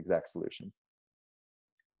exact solution.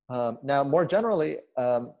 Now, more generally,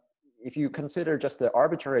 if you consider just the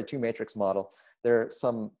arbitrary two-matrix model, there are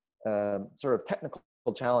some sort of technical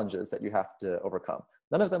challenges that you have to overcome.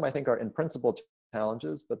 None of them, I think, are in principle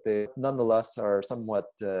challenges, but they nonetheless are somewhat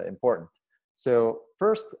important. So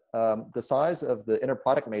first, the size of the inner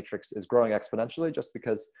product matrix is growing exponentially just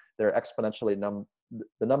because they're exponentially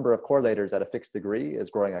the number of correlators at a fixed degree is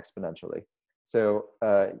growing exponentially. So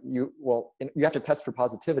you have to test for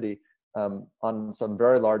positivity on some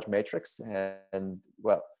very large matrix, and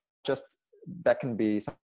well, just that can be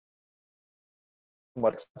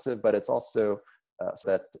somewhat expensive, but it's also so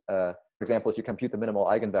that, for example, if you compute the minimal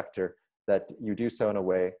eigenvector, that you do so in a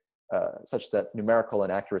way such that numerical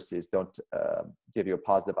inaccuracies don't give you a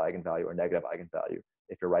positive eigenvalue or negative eigenvalue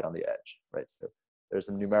if you're right on the edge, right? So there's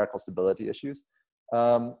some numerical stability issues.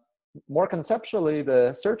 More conceptually,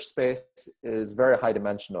 the search space is very high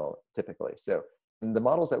dimensional typically. So in the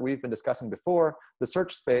models that we've been discussing before, the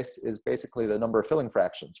search space is basically the number of filling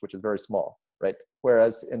fractions, which is very small, right?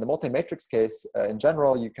 Whereas in the multi-matrix case, in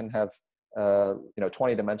general, you can have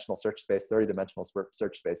 20-dimensional search space, 30-dimensional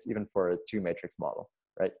search space, even for a two-matrix model,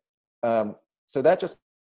 right? So that just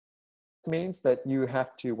means that you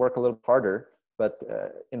have to work a little harder, but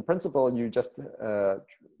in principle, you just,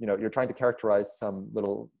 you're trying to characterize some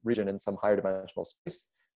little region in some higher dimensional space.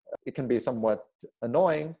 It can be somewhat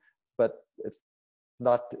annoying, but it's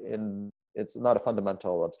not a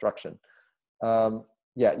fundamental obstruction.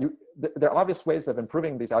 There are obvious ways of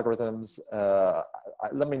improving these algorithms.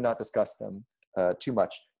 Let me not discuss them too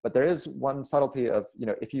much, but there is one subtlety of,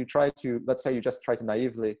 if you try to, let's say you just try to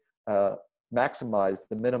naively maximize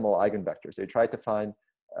the minimal eigenvector. So you try to find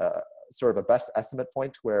sort of a best estimate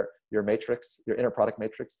point where your matrix, your inner product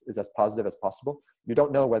matrix, is as positive as possible. You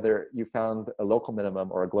don't know whether you found a local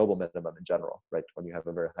minimum or a global minimum in general, right? When you have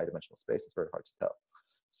a very high dimensional space, it's very hard to tell.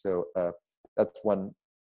 So that's one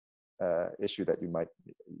issue that you might,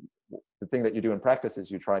 the thing that you do in practice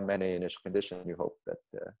is you try many initial conditions. You hope that,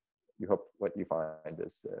 you hope what you find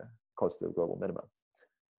is close to the global minimum.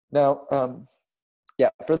 Now, yeah,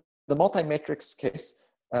 for the multi-matrix case,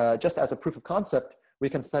 just as a proof of concept, we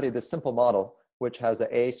can study this simple model, which has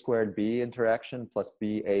a A squared B interaction plus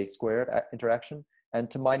B A squared interaction. And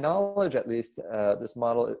to my knowledge, at least, this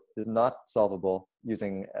model is not solvable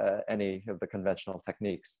using any of the conventional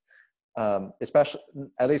techniques, especially,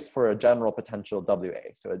 at least for a general potential WA.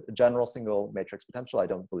 So a general single matrix potential, I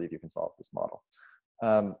don't believe you can solve this model.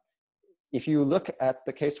 If you look at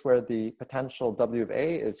the case where the potential W of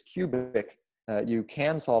A is cubic, you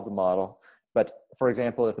can solve the model. But for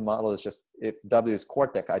example, if the model is just, if W is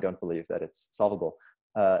quartic, I don't believe that it's solvable.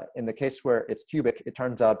 In the case where it's cubic, it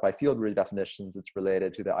turns out by field redefinitions, it's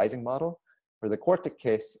related to the Ising model. For the quartic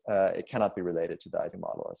case, it cannot be related to the Ising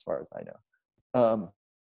model as far as I know.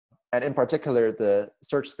 And in particular, the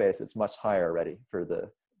search space is much higher already for the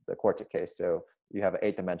quartic case. So you have an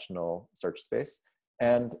 8-dimensional search space.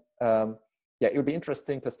 And yeah, it would be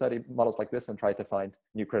interesting to study models like this and try to find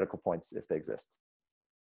new critical points if they exist.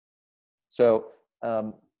 So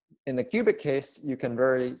in the cubic case, you can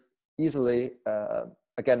very easily,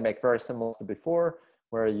 again, make very similar to before,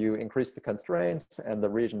 where you increase the constraints and the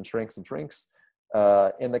region shrinks and shrinks.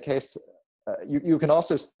 In the case, you can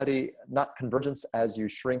also study not convergence as you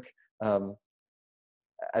shrink,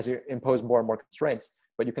 as you impose more and more constraints,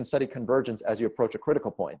 but you can study convergence as you approach a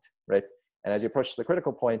critical point, right? And as you approach the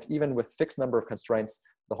critical point, even with fixed number of constraints,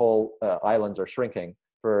 the whole islands are shrinking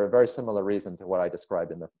for a very similar reason to what I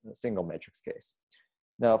described in the single matrix case.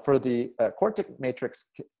 Now, for the quartic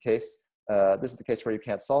matrix case, this is the case where you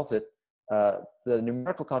can't solve it. The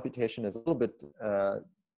numerical computation is a little bit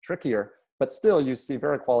trickier, but still you see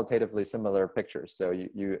very qualitatively similar pictures. So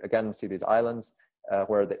you again see these islands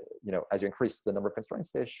where as you increase the number of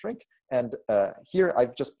constraints, they shrink. And here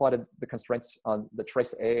I've just plotted the constraints on the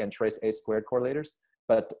trace A and trace A squared correlators.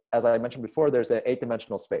 But as I mentioned before, there's an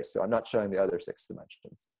 8-dimensional space. So I'm not showing the other 6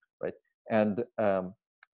 dimensions, right? And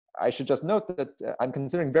I should just note that I'm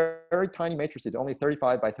considering very, very tiny matrices, only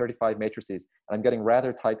 35 by 35 matrices, and I'm getting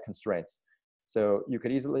rather tight constraints. So you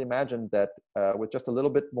could easily imagine that with just a little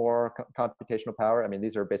bit more computational power, I mean,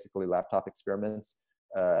 these are basically laptop experiments.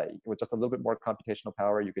 With just a little bit more computational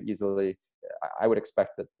power, you could easily, I would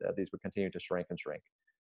expect that these would continue to shrink and shrink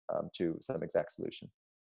to some exact solution.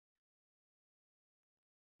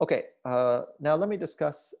 Okay, now let me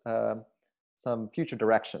discuss some future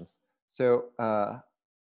directions. So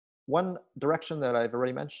one direction that I've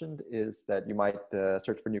already mentioned is that you might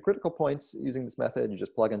search for new critical points using this method. You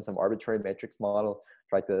just plug in some arbitrary matrix model,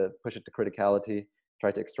 try to push it to criticality,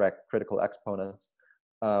 try to extract critical exponents.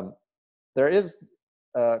 There is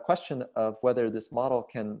a question of whether this model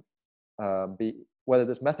can whether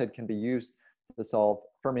this method can be used to solve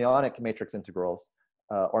fermionic matrix integrals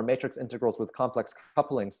or matrix integrals with complex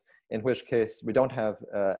couplings, in which case we don't have,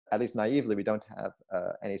 at least naively, we don't have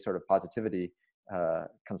any sort of positivity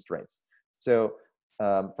constraints. So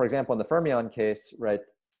for example, in the fermion case, right,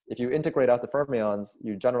 if you integrate out the fermions,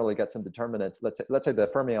 you generally get some determinant. Let's say the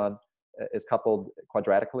fermion is coupled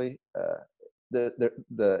quadratically.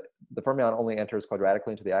 The fermion only enters quadratically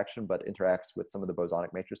into the action, but interacts with some of the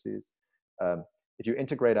bosonic matrices. If you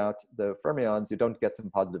integrate out the fermions, you don't get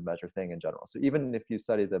some positive measure thing in general. So even if you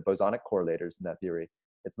study the bosonic correlators in that theory,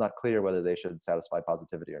 it's not clear whether they should satisfy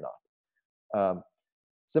positivity or not.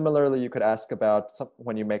 Similarly, you could ask about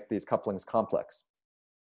when you make these couplings complex.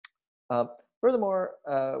 Furthermore,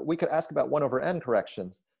 we could ask about 1/n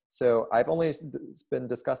corrections. So I've only been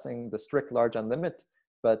discussing the strict large N limit,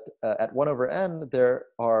 but at 1/n, there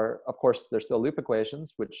are, of course, there's still loop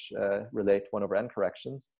equations which relate 1/n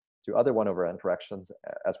corrections to other 1/n corrections,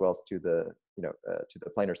 as well as to the, to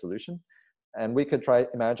the planar solution. And we could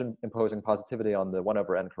imagine imposing positivity on the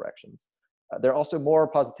 1/n corrections. There are also more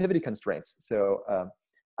positivity constraints. So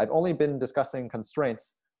I've only been discussing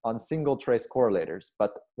constraints on single trace correlators,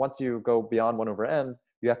 but once you go beyond 1/n,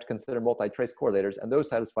 you have to consider multi-trace correlators, and those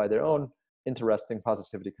satisfy their own interesting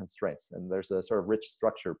positivity constraints. And there's a sort of rich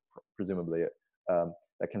structure, presumably,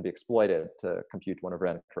 that can be exploited to compute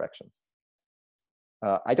 1/n corrections.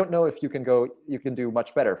 I don't know if you can do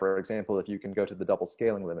much better. For example, if you can go to the double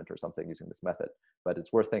scaling limit or something using this method, but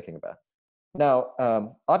it's worth thinking about. Now,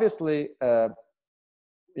 obviously,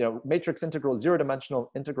 matrix integrals, 0-dimensional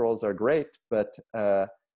integrals are great, but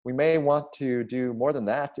We may want to do more than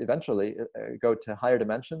that eventually, go to higher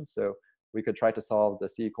dimensions. So we could try to solve the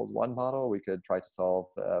C=1 model. We could try to solve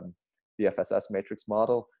the FSS matrix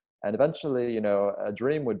model. And eventually, a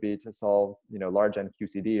dream would be to solve, large N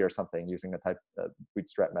QCD or something using a type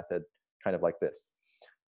bootstrap method, kind of like this.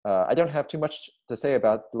 I don't have too much to say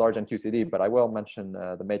about the large N QCD, but I will mention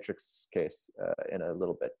the matrix case in a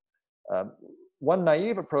little bit. One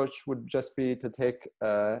naive approach would just be to take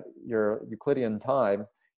your Euclidean time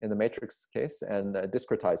in the matrix case and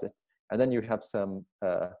discretize it, and then you have some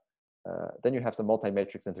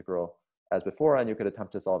multi-matrix integral as before, and you could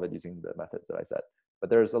attempt to solve it using the methods that I said. But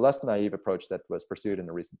there's a less naive approach that was pursued in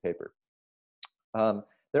a recent paper.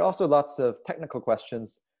 There are also lots of technical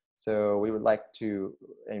questions. So we would like to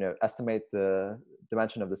estimate the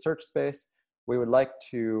dimension of the search space. We would like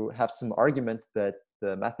to have some argument that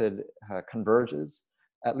the method converges,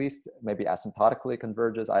 at least maybe asymptotically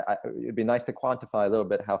converges. It'd be nice to quantify a little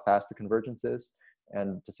bit how fast the convergence is,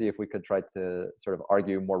 and to see if we could try to sort of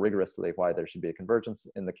argue more rigorously why there should be a convergence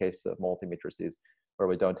in the case of multi-matrices where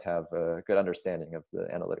we don't have a good understanding of the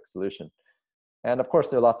analytic solution. And of course,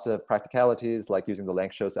 there are lots of practicalities, like using the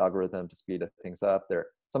length shows algorithm to speed things up.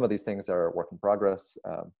 Some of these things are work in progress,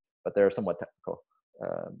 but they're somewhat technical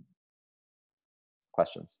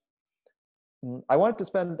questions. I wanted to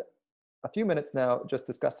spend a few minutes now just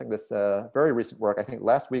discussing this very recent work. I think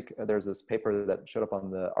last week there's this paper that showed up on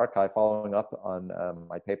the archive following up on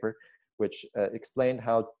my paper, which explained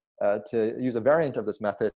how to use a variant of this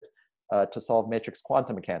method to solve matrix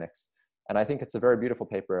quantum mechanics. And I think it's a very beautiful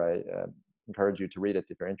paper. I encourage you to read it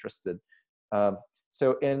if you're interested.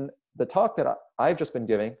 So in the talk that I've just been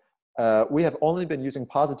giving, we have only been using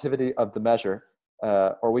positivity of the measure,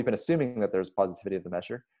 or we've been assuming that there's positivity of the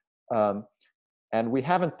measure. And we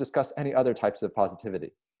haven't discussed any other types of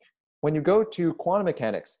positivity. When you go to quantum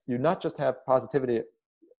mechanics, you not just have positivity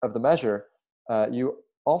of the measure, you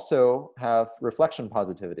also have reflection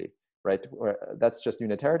positivity, right? That's just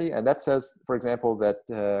unitarity. And that says, for example,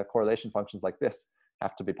 that correlation functions like this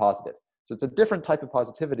have to be positive. So it's a different type of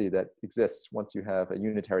positivity that exists once you have a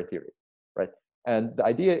unitary theory, right? And the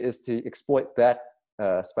idea is to exploit that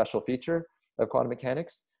special feature of quantum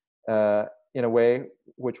mechanics in a way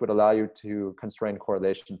which would allow you to constrain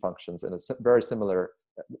correlation functions in a very similar,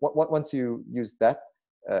 once you use that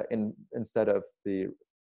instead of the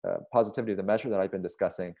positivity of the measure that I've been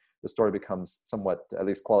discussing, the story becomes somewhat, at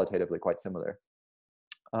least qualitatively, quite similar.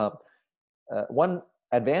 One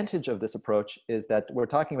advantage of this approach is that we're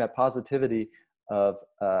talking about positivity of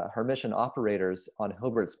Hermitian operators on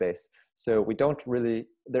Hilbert space. So we don't really,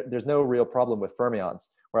 there's no real problem with fermions.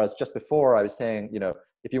 Whereas just before I was saying,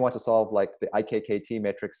 if you want to solve like the IKKT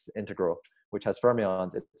matrix integral, which has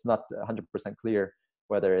fermions, it's not 100% clear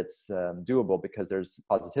whether it's doable because there's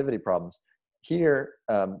positivity problems. Here,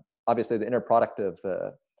 obviously the inner product of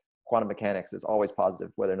quantum mechanics is always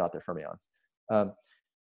positive, whether or not they're fermions.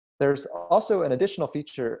 There's also an additional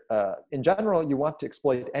feature. In general, you want to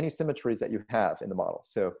exploit any symmetries that you have in the model.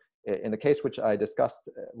 So in the case which I discussed,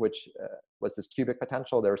 which was this cubic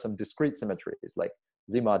potential, there are some discrete symmetries like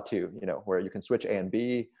Z mod 2, where you can switch A and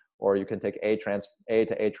B, or you can take A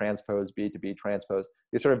to A transpose, B to B transpose.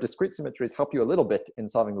 These sort of discrete symmetries help you a little bit in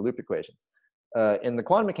solving the loop equation. In the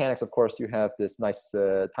quantum mechanics, of course, you have this nice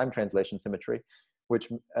time translation symmetry, which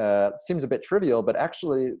seems a bit trivial, but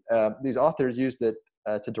actually these authors used it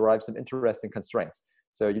to derive some interesting constraints.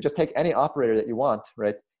 So you just take any operator that you want,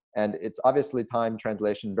 right? And it's obviously time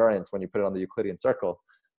translation variant when you put it on the Euclidean circle.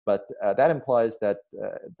 But that implies that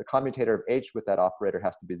the commutator of H with that operator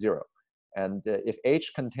has to be 0. And if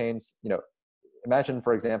H contains, imagine,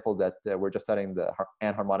 for example, that we're just studying the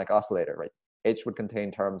anharmonic oscillator, right? H would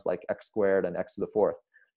contain terms like x squared and x to the 4th.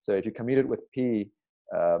 So if you commute it with P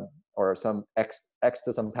or some x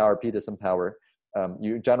to some power, P to some power,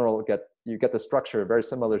 you get the structure very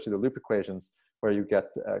similar to the loop equations, where you get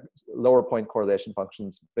lower point correlation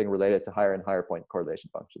functions being related to higher and higher point correlation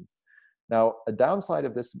functions. Now, a downside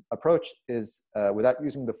of this approach is without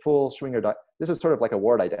using the full Schwinger, this is sort of like a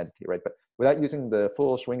word identity, right? But without using the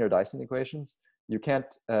full Schwinger-Dyson equations, you can't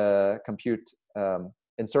compute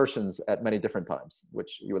insertions at many different times,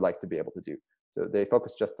 which you would like to be able to do. So they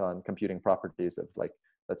focus just on computing properties of, like,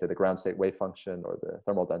 let's say the ground state wave function or the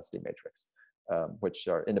thermal density matrix, which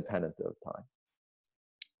are independent of time.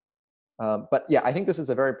 But yeah, I think this is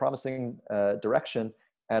a very promising direction.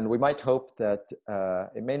 And we might hope that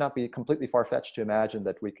it may not be completely far-fetched to imagine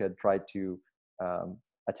that we could try to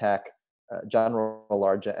attack general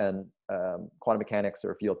large N quantum mechanics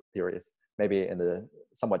or field theories, maybe in the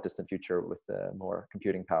somewhat distant future with more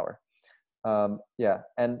computing power. Yeah,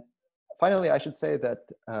 and finally, I should say that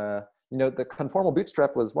the conformal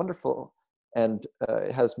bootstrap was wonderful, and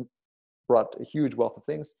it has brought a huge wealth of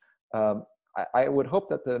things. I would hope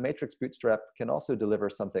that the matrix bootstrap can also deliver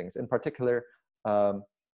some things. In particular,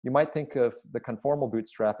 you might think of the conformal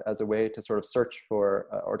bootstrap as a way to sort of search for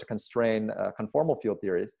or to constrain conformal field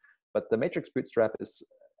theories. But the matrix bootstrap is,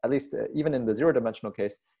 at least even in the zero-dimensional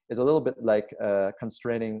case, is a little bit like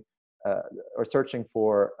constraining or searching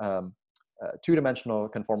for two-dimensional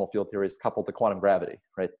conformal field theories coupled to quantum gravity,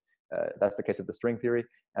 right? That's the case of the string theory.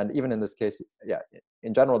 And even in this case, yeah,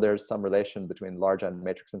 in general, there's some relation between large n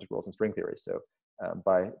matrix integrals and string theory. So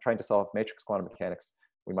by trying to solve matrix quantum mechanics,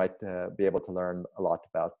 we might be able to learn a lot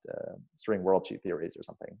about string world sheet theories or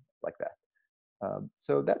something like that.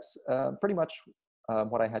 So that's pretty much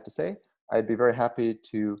what I had to say. I'd be very happy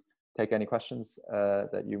to take any questions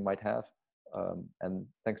that you might have. And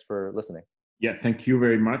thanks for listening. Yeah, thank you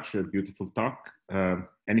very much. A beautiful talk.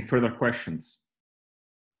 Any further questions?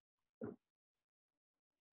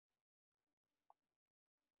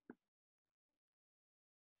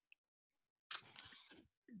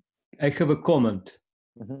 I have a comment.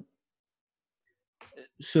 Mm-hmm.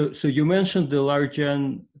 So you mentioned the large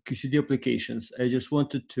N QCD applications. I just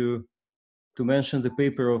wanted to mention the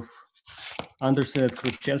paper of Anderson and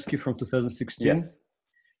Krupczynski from 2016. Yes.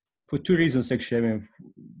 For two reasons, actually. I mean,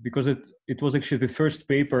 because it was actually the first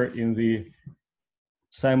paper in the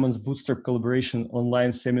Simon's Bootstrap Collaboration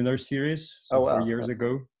online seminar series, so oh, wow. 4 years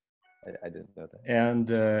ago. I didn't know that. And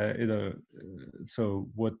so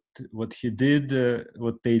what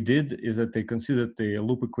they did is that they considered the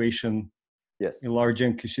loop equation Yes. in large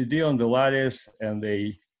N QCD on the lattice, and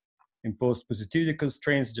they imposed positivity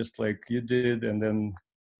constraints just like you did, and then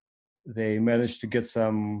they managed to get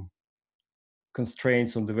some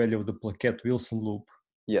constraints on the value of the Plaquette-Wilson loop.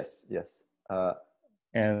 Yes, yes.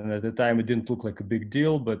 And at the time it didn't look like a big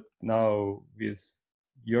deal, but now with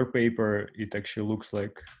your paper, it actually looks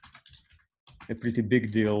like a pretty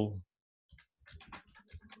big deal,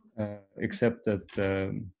 except that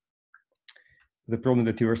the problem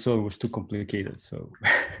that you were solving was too complicated. So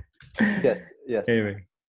yes, yes. Anyway,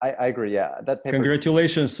 I agree. Yeah, that paper.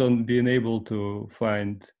 Congratulations on being able to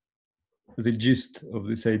find the gist of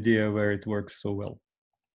this idea where it works so well.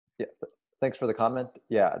 Yeah, thanks for the comment.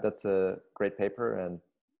 Yeah, that's a great paper. And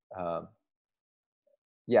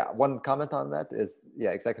yeah, one comment on that is,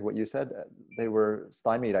 yeah, exactly what you said. They were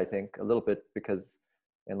stymied, I think, a little bit because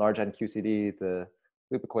in large N QCD, the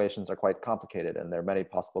loop equations are quite complicated and there are many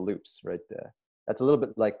possible loops, right? That's a little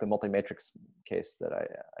bit like the multi-matrix case that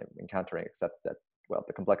I'm encountering, except that, well,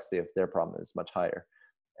 the complexity of their problem is much higher.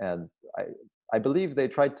 And I believe they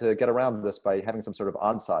tried to get around this by having some sort of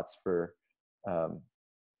ansatz for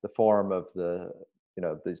the form of the,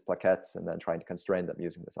 these plaquettes, and then trying to constrain them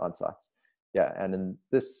using this ansatz. Yeah, and in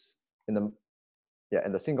the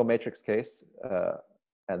single matrix case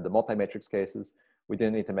and the multi-matrix cases, we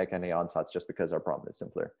didn't need to make any ansatz just because our problem is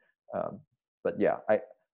simpler. But yeah,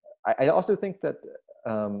 I also think that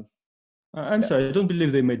I'm sorry, I don't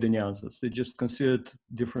believe they made any ansatz. They just considered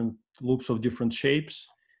different loops of different shapes.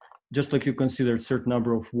 Just like you considered certain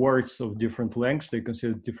number of words of different lengths, they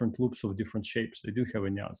considered different loops of different shapes. They do have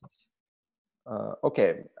any ansatz.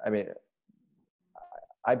 Okay, I mean,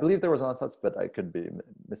 I believe there was ansatz, but I could be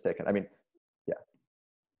mistaken. I mean, yeah.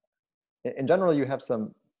 In general, you have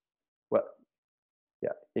some, well,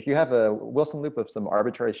 yeah. If you have a Wilson loop of some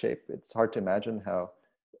arbitrary shape, it's hard to imagine how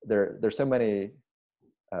there's so many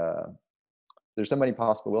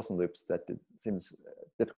possible Wilson loops that it seems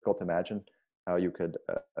difficult to imagine how you could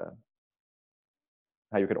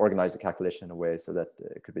organize the calculation in a way so that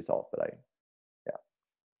it could be solved. But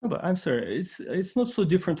No, but I'm sorry, it's not so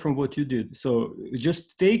different from what you did. So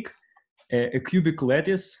just take a cubic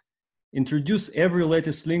lattice, introduce every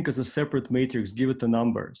lattice link as a separate matrix, give it a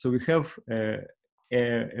number. So we have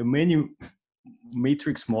a many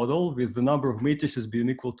matrix model with the number of matrices being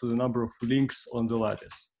equal to the number of links on the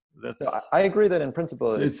lattice. That's. No, I agree that in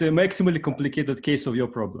principle. So it's a maximally complicated case of your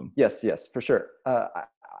problem. Yes, yes, for sure.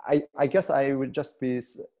 I guess I would just be,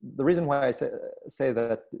 the reason why I say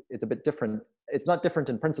that it's a bit different, it's not different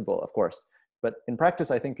in principle, of course, but in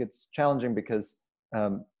practice, I think it's challenging because,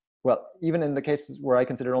 well, even in the cases where I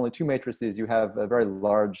consider only two matrices, you have a very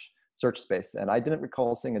large search space. And I didn't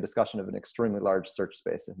recall seeing a discussion of an extremely large search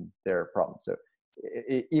space in their problem. So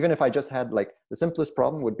even if I just had, like, the simplest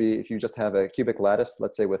problem would be if you just have a cubic lattice,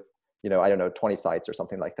 let's say with, I don't know, 20 sites or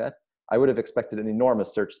something like that, I would have expected an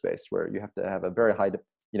enormous search space where you have to have a very high,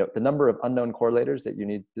 the number of unknown correlators that you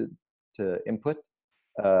need to input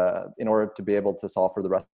in order to be able to solve for the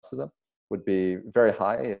rest of them would be very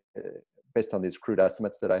high based on these crude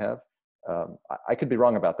estimates that I have. I could be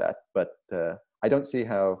wrong about that, but I don't see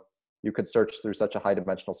how you could search through such a high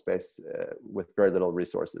dimensional space with very little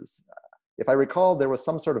resources. If I recall, there was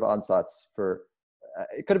some sort of ansatz for,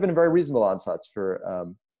 it could have been a very reasonable ansatz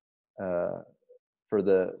for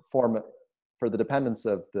the form, for the dependence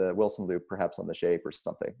of the Wilson loop, perhaps on the shape or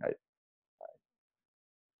something.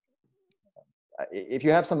 If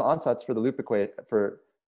you have some ansatz for the loop equation, for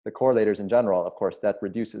the correlators in general, of course, that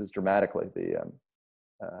reduces dramatically the,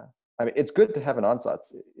 I mean, it's good to have an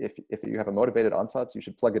ansatz. If you have a motivated ansatz, you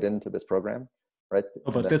should plug it into this program, right?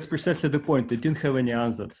 Oh, but that's precisely the point. They didn't have any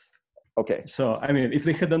ansatz. Okay. So, I mean, if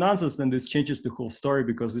they had an ansatz, then this changes the whole story,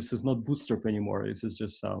 because this is not Bootstrap anymore. This is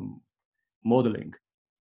just some modeling.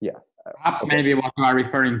 Yeah. Perhaps maybe what you are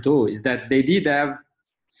referring to is that they did have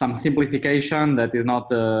some simplification that is not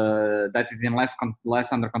that is in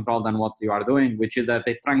less under control than what you are doing, which is that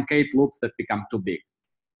they truncate loops that become too big.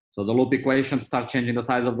 So the loop equations start changing the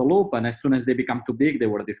size of the loop, and as soon as they become too big, they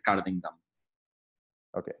were discarding them.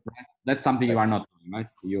 Okay. Right? That's something you are not doing, right?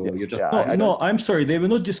 You just no, I'm sorry, they were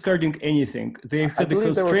not discarding anything. They had the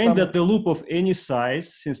constraint that the loop of any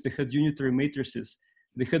size, since they had unitary matrices,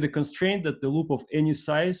 they had a constraint that the loop of any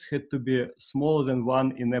size had to be smaller than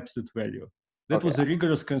 1 in absolute value. That was a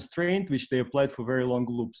rigorous constraint which they applied for very long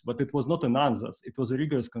loops, but it was not an ansatz. It was a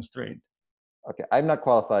rigorous constraint. Okay, I'm not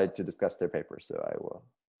qualified to discuss their paper, so I will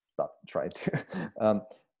stop trying to.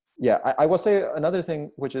 Yeah, I will say another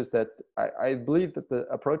thing, which is that I believe that the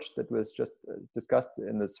approach that was just discussed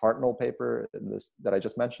in this Hartnell paper, in this that I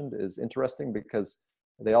just mentioned, is interesting because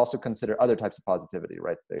they also consider other types of positivity,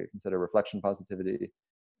 right? They consider reflection positivity,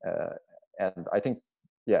 and I think,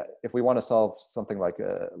 yeah, if we want to solve something like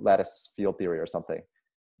a lattice field theory or something,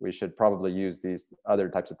 we should probably use these other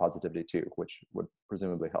types of positivity too, which would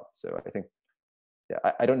presumably help. So I think, yeah,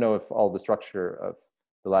 I don't know if all the structure of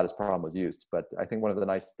the lattice problem was used, but I think one of the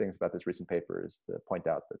nice things about this recent paper is to point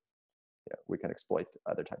out that, yeah, we can exploit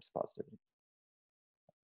other types of positivity.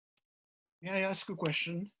 May I ask a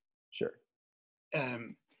question? Sure.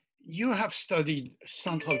 You have studied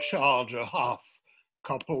central charge a half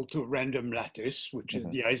coupled to random lattice, which is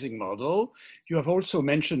the Ising model. You have also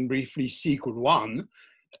mentioned briefly C equal 1,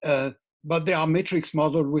 but there are matrix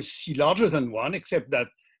models with C larger than 1, except that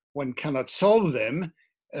one cannot solve them.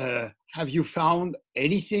 Have you found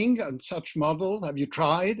anything on such models? Have you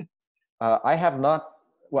tried? I have not.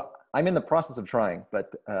 Well, I'm in the process of trying,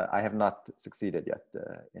 but I have not succeeded yet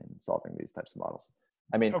in solving these types of models.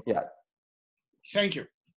 I mean, okay. Yeah. Thank you.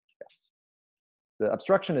 The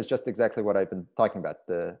obstruction is just exactly what I've been talking about.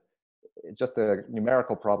 It's just a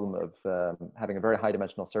numerical problem of having a very high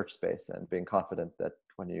dimensional search space and being confident that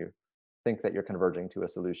when you think that you're converging to a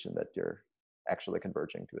solution, that you're actually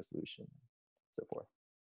converging to a solution, and so forth.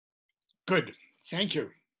 Good, thank you.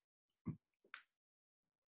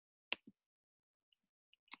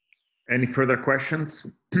 Any further questions?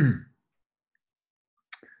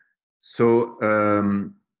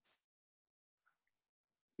 So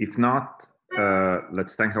if not,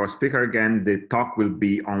 let's thank our speaker again. The talk will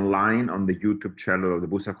be online on the YouTube channel of the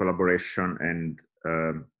Bootstrap collaboration, and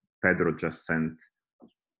Pedro just sent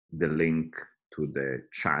the link to the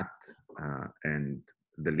chat, and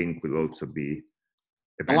the link will also be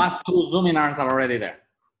the last 2 Zoominars are already there.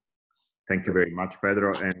 Thank you very much,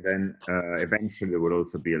 Pedro. And then eventually there will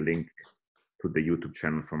also be a link to the YouTube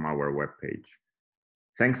channel from our webpage.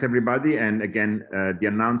 Thanks, everybody. And again, the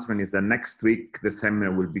announcement is that next week, the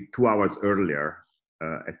seminar will be 2 hours earlier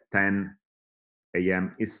at 10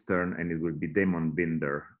 a.m. Eastern, and it will be Damon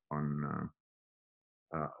Binder on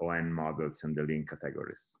ON models and the link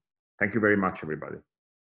categories. Thank you very much, everybody.